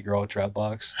home a white girl with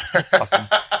dreadlocks fucking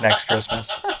next Christmas.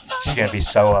 She's gonna be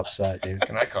so upset, dude.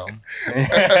 can I come?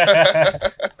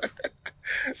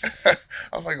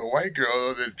 I was like, a white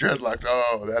girl, the dreadlocks.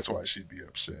 Oh, that's why she'd be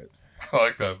upset. I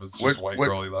like that. If it's just white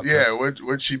girl you left. Yeah,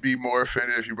 would she be more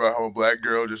offended if you brought home a black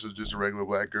girl, just a regular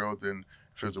black girl, than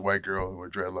if it was a white girl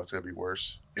with dreadlocks? That'd be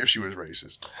worse. If she was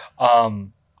racist,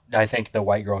 I think the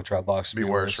white girl with dreadlocks it'd would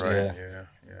be worse, right? Yeah.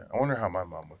 Yeah. I wonder how my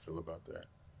mom would feel about that.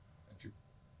 If you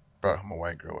Brought home a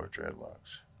white girl with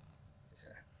dreadlocks.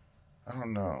 I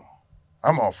don't know.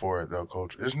 I'm all for it though.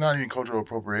 Culture. It's not even cultural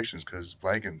appropriations because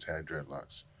Vikings had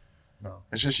dreadlocks. No.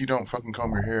 It's just you don't fucking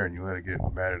comb your hair and you let it get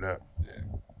matted up. Yeah.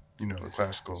 You know, the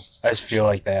classical. I just feel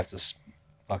like they have to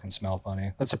fucking smell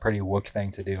funny. That's a pretty wook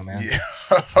thing to do, man. Yeah.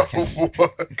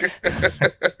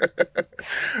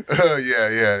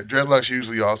 Yeah. Dreadlocks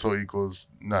usually also equals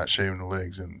not shaving the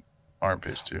legs and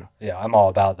armpits too. Yeah, I'm all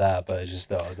about that, but it's just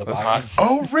the That's body. hot.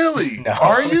 Oh, really? No.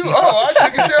 Are you? Oh, I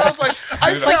took it serious. I was like,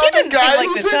 I Dude, found Like, it a didn't guy seem like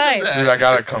who's the type. into Dude, that. I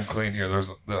gotta come clean here. There's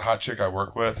the hot chick I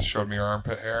work with showed me her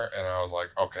armpit hair, and I was like,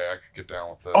 okay, I could get down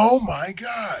with this. Oh my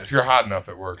god! If you're hot enough,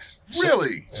 it works.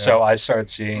 Really? So I started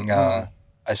seeing Mhm.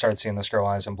 this girl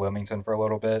when I was in Bloomington for a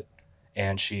little bit,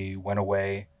 and she went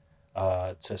away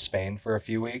to Spain for a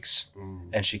few weeks, Ooh.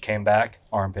 and she came back,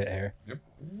 armpit hair. Yep.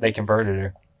 They converted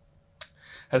her.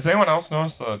 Has anyone else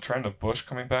noticed the trend of Bush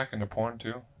coming back into porn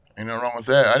too? Ain't nothing wrong with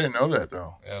that. I didn't know that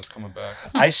though. Yeah, it's coming back.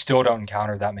 I still don't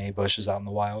encounter that many bushes out in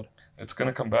the wild. It's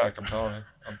gonna come back. I'm telling you.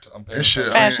 I'm paying It should.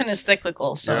 attention. Fashion is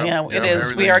cyclical, so Yeah, it yeah,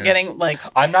 is. We everything are is. getting like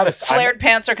I'm not flared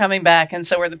pants are coming back, and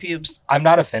so are the pubes. I'm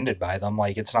not offended by them.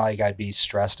 Like it's not like I'd be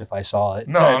stressed if I saw it.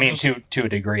 No, I I'm mean just- to a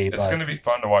degree, It's but gonna be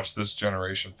fun to watch this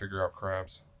generation figure out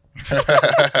crabs.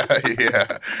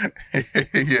 Yeah.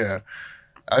 Yeah.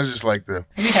 I just like the.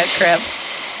 Have you had crabs?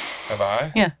 Have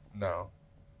I? Yeah. No.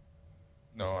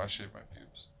 No, I shave my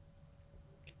pubes.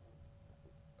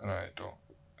 And I don't.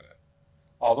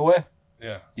 all the way.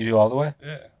 Yeah. You do all the way.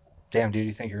 Yeah. Damn, dude,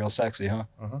 you think you're real sexy, huh?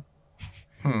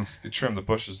 If you trim the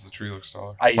bushes, the tree looks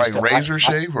taller. I used Like to razor I,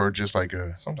 shave or just like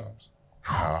a. Sometimes.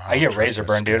 I get razor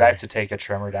burn, dude. I have to take a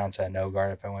trimmer down to a no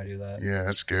guard if I want to do that. Yeah,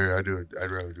 that's scary.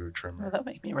 I'd rather do a Oh, trimmer. that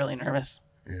make me really nervous.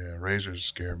 Yeah, razors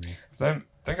scare me. If I'm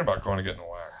thinking about going to getting a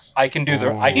wax. I can do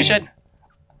the. I Ooh. can, You should.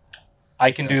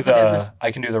 I can do That's the business.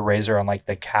 I can do the razor on like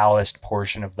the calloused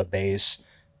portion of the base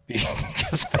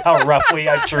because of how roughly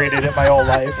I've treated it my whole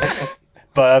life.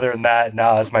 But other than that,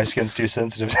 no, my skin's too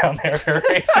sensitive down there for a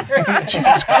razor.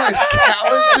 Jesus Christ,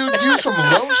 callous, dude. Use some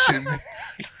lotion.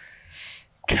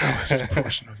 Callous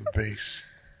portion of the base.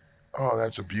 Oh,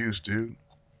 that's abuse, dude.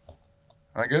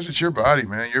 I guess it's your body,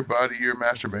 man. Your body, your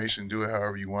masturbation. Do it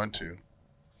however you want to.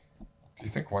 Do you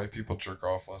think white people jerk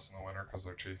off less in the winter because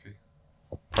they're chafy?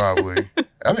 Probably.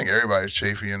 I think everybody's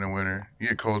chafy in the winter. You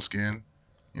get cold skin,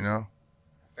 you know?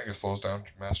 I think it slows down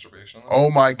masturbation. Oh,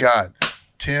 my God.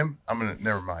 Tim,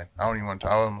 never mind. I don't even want to,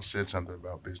 I almost said something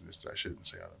about business that I shouldn't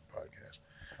say on the podcast.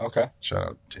 Okay. Shout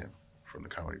out to Tim from the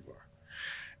Comedy Bar.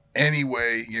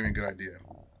 Anyway, he gave me a good idea.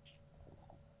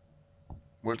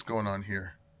 What's going on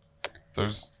here?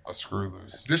 There's a screw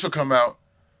loose. This will come out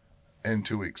in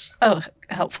 2 weeks. Oh,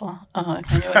 helpful. If I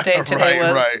knew what day today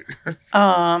right, was.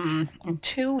 right. In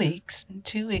 2 weeks.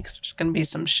 There's going to be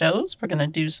some shows. We're going to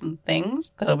do some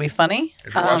things that'll be funny.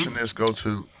 If you're watching this, go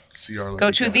to CR.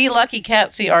 Go to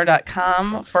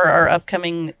theluckycatcr.com for our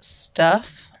upcoming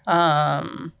stuff.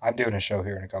 I'm doing a show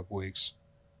here in a couple weeks.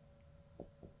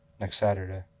 Next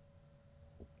Saturday.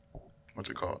 What's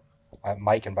it called?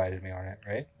 Mike invited me on it,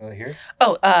 right? Will it hear?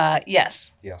 Oh,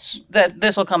 yes. Yes.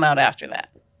 This will come out after that.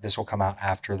 This will come out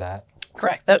after that.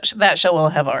 Correct. That show will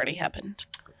have already happened.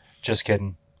 Just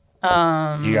kidding.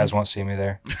 You guys won't see me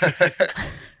there.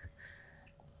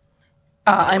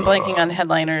 I'm blanking on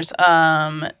headliners.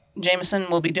 Jameson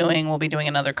will be doing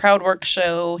another Crowdwork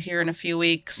show here in a few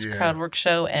weeks. Yeah. Crowdwork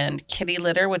show and Kitty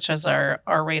Litter, which is our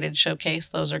R-rated showcase.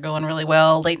 Those are going really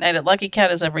well. Late Night at Lucky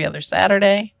Cat is every other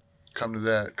Saturday. Come to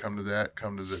the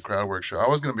Crowdwork show. I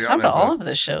was going to be Come on to that. all of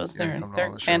the shows. Yeah, They're come to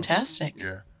all the shows. fantastic.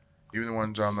 Yeah. Even the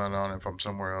ones I'm not on, if I'm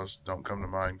somewhere else, don't come to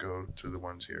mine. Go to the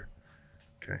ones here.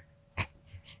 Okay.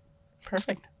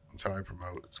 Perfect. That's how I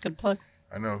promote. It's a good plug.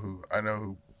 I know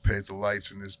who pays the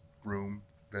lights in this room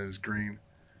that is green.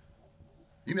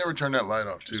 You never turn that light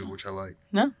off too, which I like.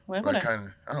 No, why would But I?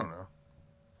 I don't know.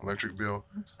 Electric bill.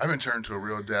 I've been turned to a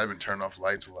real dad. I've been turning off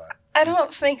lights a lot. I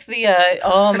don't think the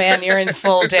oh man, you're in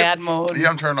full dad mode. Yeah,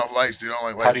 I'm turning off lights. Dude, I don't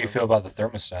like lights. How do you feel about the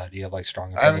thermostat? Do you have like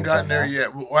strong I haven't opinions gotten on there that?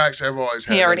 yet. Well, actually, I've always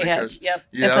had He already that had. because, Yep.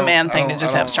 yeah, It's I a man don't- thing I to don't-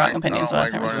 just I have don't strong like- opinions I don't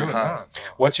about like thermostat. running Really hot.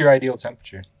 not. What's your ideal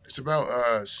temperature? It's about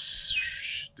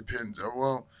depends.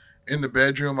 Well, in the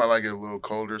bedroom, I like it a little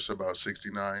colder, so about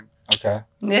 69. Okay.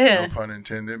 Yeah. No pun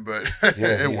intended, but Yeah,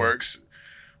 it yeah. works.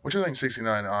 Which I think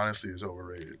 69 honestly is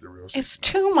overrated. The real 69. It's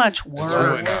too much It's a lot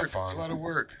work. of not work. fun. It's a lot of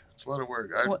work. It's a lot of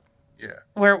work. What- Yeah.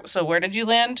 Where did you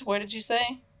land? Where did you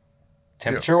say?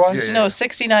 Temperature wise? Yeah. No,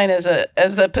 69 as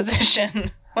a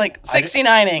position. Like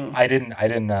 69ing. I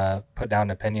didn't put down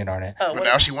an opinion on it. Oh, But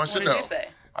now she wants what to did know. you say?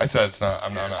 I said it's not.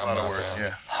 I'm Yeah, not. it's a I'm lot not of a work. fan.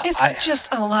 Yeah.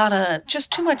 It's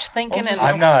just too much thinking Well, and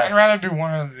I'm not- I'd rather do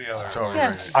one or the other. It's overrated.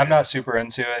 Yes. I'm not super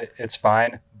into it. It's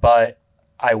fine, but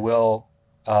I will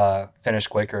finish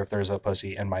quicker if there's a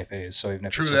pussy in my face. So even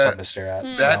if True it's that. just something to stare at.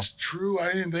 Mm. so. That's true.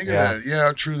 I didn't think Yeah. of that.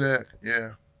 Yeah, true that. Yeah.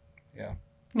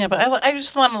 yeah, but I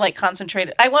just want to like concentrate.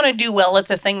 I want to do well at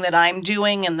the thing that I'm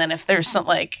doing, and then if there's some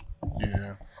like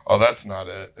Yeah. Oh, that's not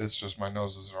it. It's just my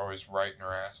noses are always right in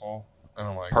her asshole, and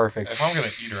I'm like, Perfect. If I'm gonna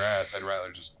eat her ass, I'd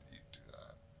rather just do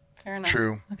that. fair enough.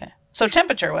 True. Okay, so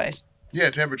temperature wise, Yeah,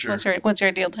 temperature. what's your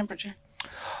ideal temperature?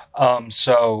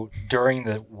 So during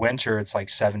the winter it's like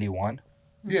 71,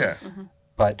 Yeah. Mhm.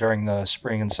 but during the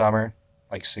spring and summer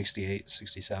like 68,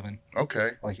 67.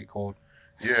 Okay. I like it cold.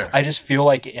 Yeah. I just feel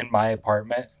like in my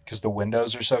apartment, because the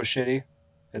windows are so shitty,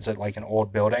 it's at like an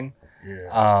old building,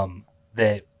 Yeah.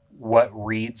 that what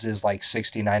reads is like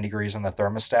 69 degrees on the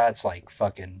thermostat, it's like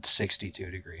fucking 62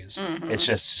 degrees. Mhm. It's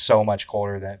just so much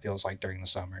colder than it feels like during the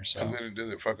summer. So So then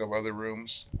does it fuck up other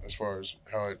rooms as far as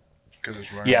how it, because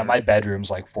it's running? yeah, my bedroom's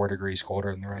like 4 degrees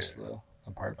colder than the rest of the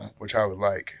apartment. Which I would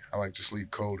like. I like to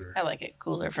sleep colder. I like it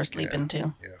cooler for sleeping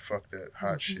too. Yeah, fuck that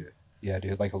hot shit. Yeah,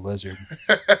 dude, like a lizard.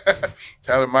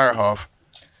 Tyler Meyerhoff.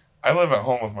 I live at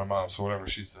home with my mom, so whatever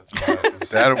she says about it is,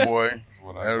 That a boy. is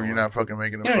what I go You're not fucking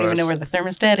making a You don't even fuss. know where the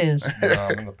thermostat is. with. No,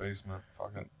 I'm in the basement.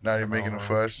 Fuck it. Not even making a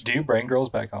fuss. Do you bring girls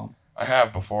back home? I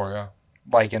have before, yeah.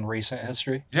 Like in recent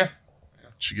history?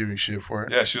 She give me shit for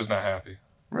it. Yeah, she was not happy.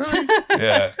 Really?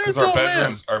 Yeah, because You're our a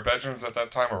dope man. bedrooms at that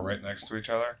time were right next to each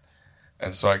other,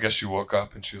 and so I guess she woke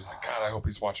up and she was like, "God, I hope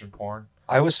he's watching porn."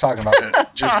 I was talking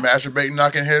about Just masturbating,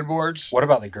 knocking headboards. what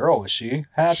about the girl? Was she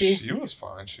happy? She was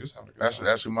fine. She was having a good That's time.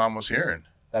 that's who Mom was hearing.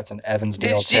 That's an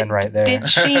Evansdale 10 right there. Did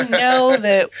she know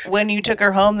that when you took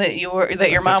her home that your I mom said,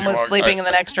 "Do you was want- sleeping in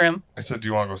the next room? I said, "Do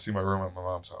you want to go see my room at my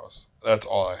mom's house?" That's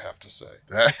all I have to say.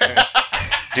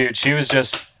 Dude, she was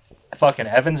just fucking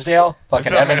Evansdale,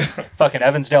 fucking feel- fucking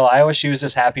Evansdale, Iowa. She was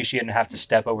just happy she didn't have to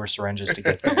step over syringes to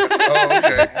get there. Oh,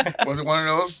 okay. Was it one of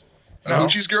those? A No.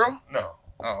 Hoochie's girl? No,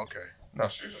 Oh, okay. no,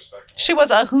 she was respectful. She was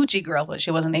a hoochie girl, but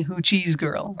she wasn't a hoochies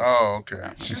girl. Oh, okay.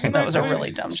 She's That was a nice really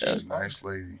lady. dumb She's joke. a nice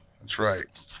lady. That's right.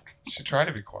 She tried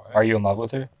to be quiet. Are you in love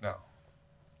with her? No.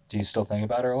 Do you still think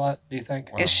about her a lot, do you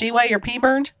think? Well, Is she why your pee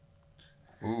burned?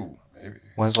 Ooh. Maybe.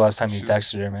 When's the last time you She's-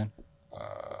 texted her, man?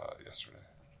 Yesterday.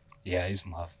 Yeah, he's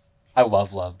in love. I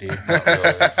love love, dude. Not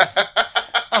really.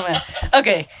 Oh man.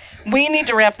 Okay, we need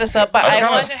to wrap this up, but I'm I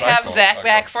kinda want to have psycho, Zach like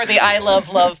back a for the I Love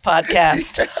Love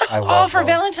podcast. I Oh, love for love.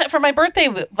 Valentine, for my birthday,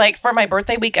 for my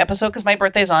birthday week episode, because my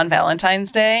birthday's on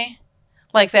Valentine's Day.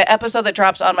 Like the episode that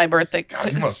drops on my birthday.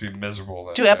 God, you must be miserable.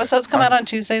 That Do day. episodes come out on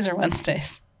Tuesdays or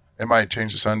Wednesdays? It might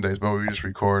change to Sundays, but we just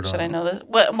record Should on I know this?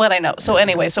 What I know. So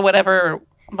anyway, so whatever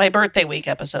my birthday week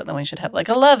episode. Then we should have like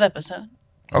a love episode.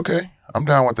 Okay, I'm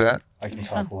down with that. I can Be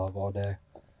talk fun. love all day.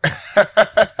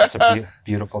 It's a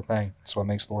beautiful thing. It's what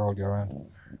makes the world go round.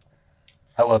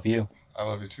 I love you. I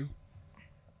love you too.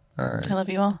 All right. I love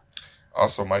you all.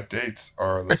 Also, my dates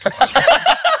are the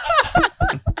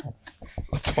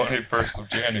 21st of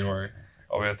January.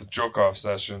 I'll be at the Joke Off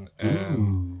session in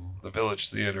Ooh. the Village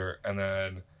Theater, and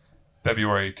then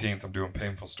February 18th, I'm doing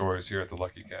Painful Stories here at the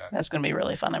Lucky Cat. That's gonna be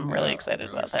really fun. I'm really Yeah, excited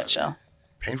really about that excited. show.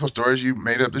 Painful Stories, you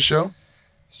made up the show?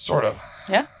 Sort of.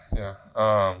 Yeah? Yeah.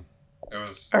 It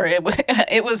was. Or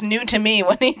it was new to me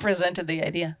when he presented the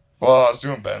idea. Well, I was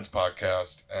doing Ben's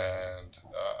podcast, and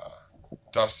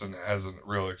Dustin has a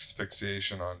real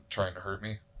asphyxiation on trying to hurt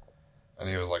me. And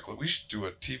he was like, well, we should do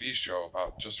a TV show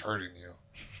about just hurting you.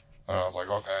 And I was like,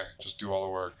 okay, just do all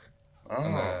the work.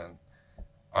 And Oh. then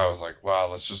I was like, wow,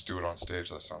 let's just do it on stage.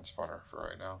 That sounds funner for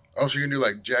right now. Oh, so you're going to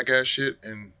do like jackass shit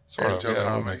and Sort of. tell Yeah,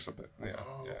 comedy? that makes a bit. Yeah.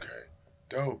 Oh, yeah. okay.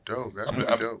 Dope. That's I'm- really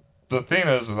I'm- dope. The thing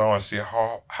is I want to see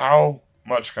how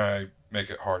much can I make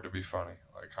it hard to be funny?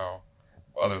 Like how,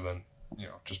 other than,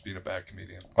 just being a bad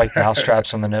comedian. Like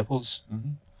mousetraps on the nipples?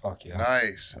 Mm-hmm. Fuck yeah.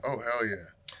 Nice. Oh, hell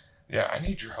yeah. Yeah, I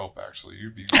need your help, actually.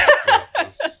 You'd be really good at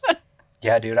this.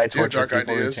 Yeah, dude, I Do you have torture dark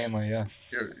people ideas? routinely, yeah.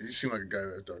 Yeah, you seem like a guy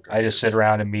that has dark I just sit ideas.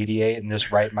 around and mediate and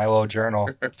just write my little journal.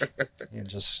 And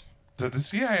just Did the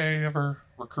CIA ever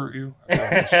recruit you? I feel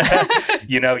like they should.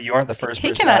 you aren't the first He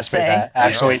person to cannot ask me say. that.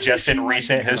 Actually, Yeah. just in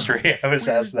recent history, I was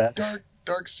asked that.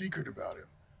 Dark secret about him.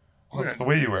 What's the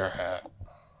way you wear a hat?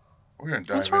 We're going to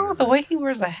dive What's wrong into with the that. way he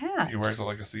wears a hat? He wears it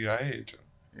like a CIA agent.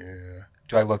 Yeah.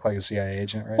 Do I look like a CIA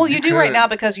agent right Well, now? you do right could. now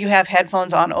because you have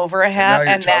headphones on over a now hat, you're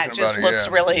and that talking just about it, looks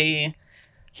yeah. really.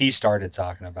 He started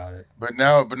talking about it. But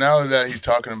now that he's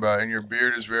talking about it, and your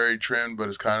beard is very trimmed, but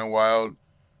it's kind of wild.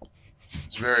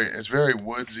 It's very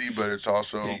woodsy, but it's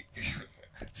also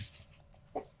it's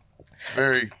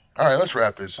very. All right, let's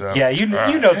wrap this up. Yeah, you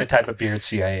know the type of beard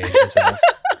CIA agents have.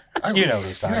 You know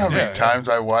this You know how time. many Yeah. times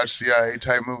I watch CIA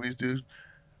type movies, dude?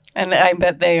 And I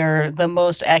bet they are the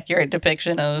most accurate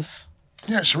depiction of.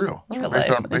 Yeah, it's real. It's Real based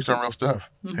life. on real stuff,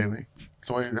 Mhm. Haley.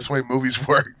 That's the way movies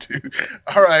work, dude.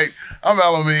 All right, I'm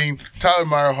Alameen, Tyler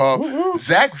Meyerhoff,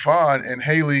 Zach Vaughn, and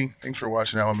Haley. Thanks for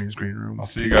watching Alameen's Green Room. I'll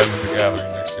see you guys at the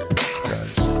gathering next year.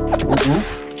 Guys. Whoop,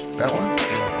 whoop. That one?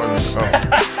 Or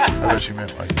I thought you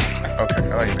meant like.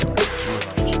 Okay, I like it.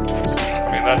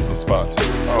 I mean, that's the spot, too.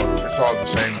 Oh, it's all the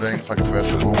same thing. It's like a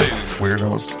festival.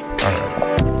 Weirdos. All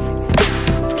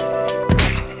right.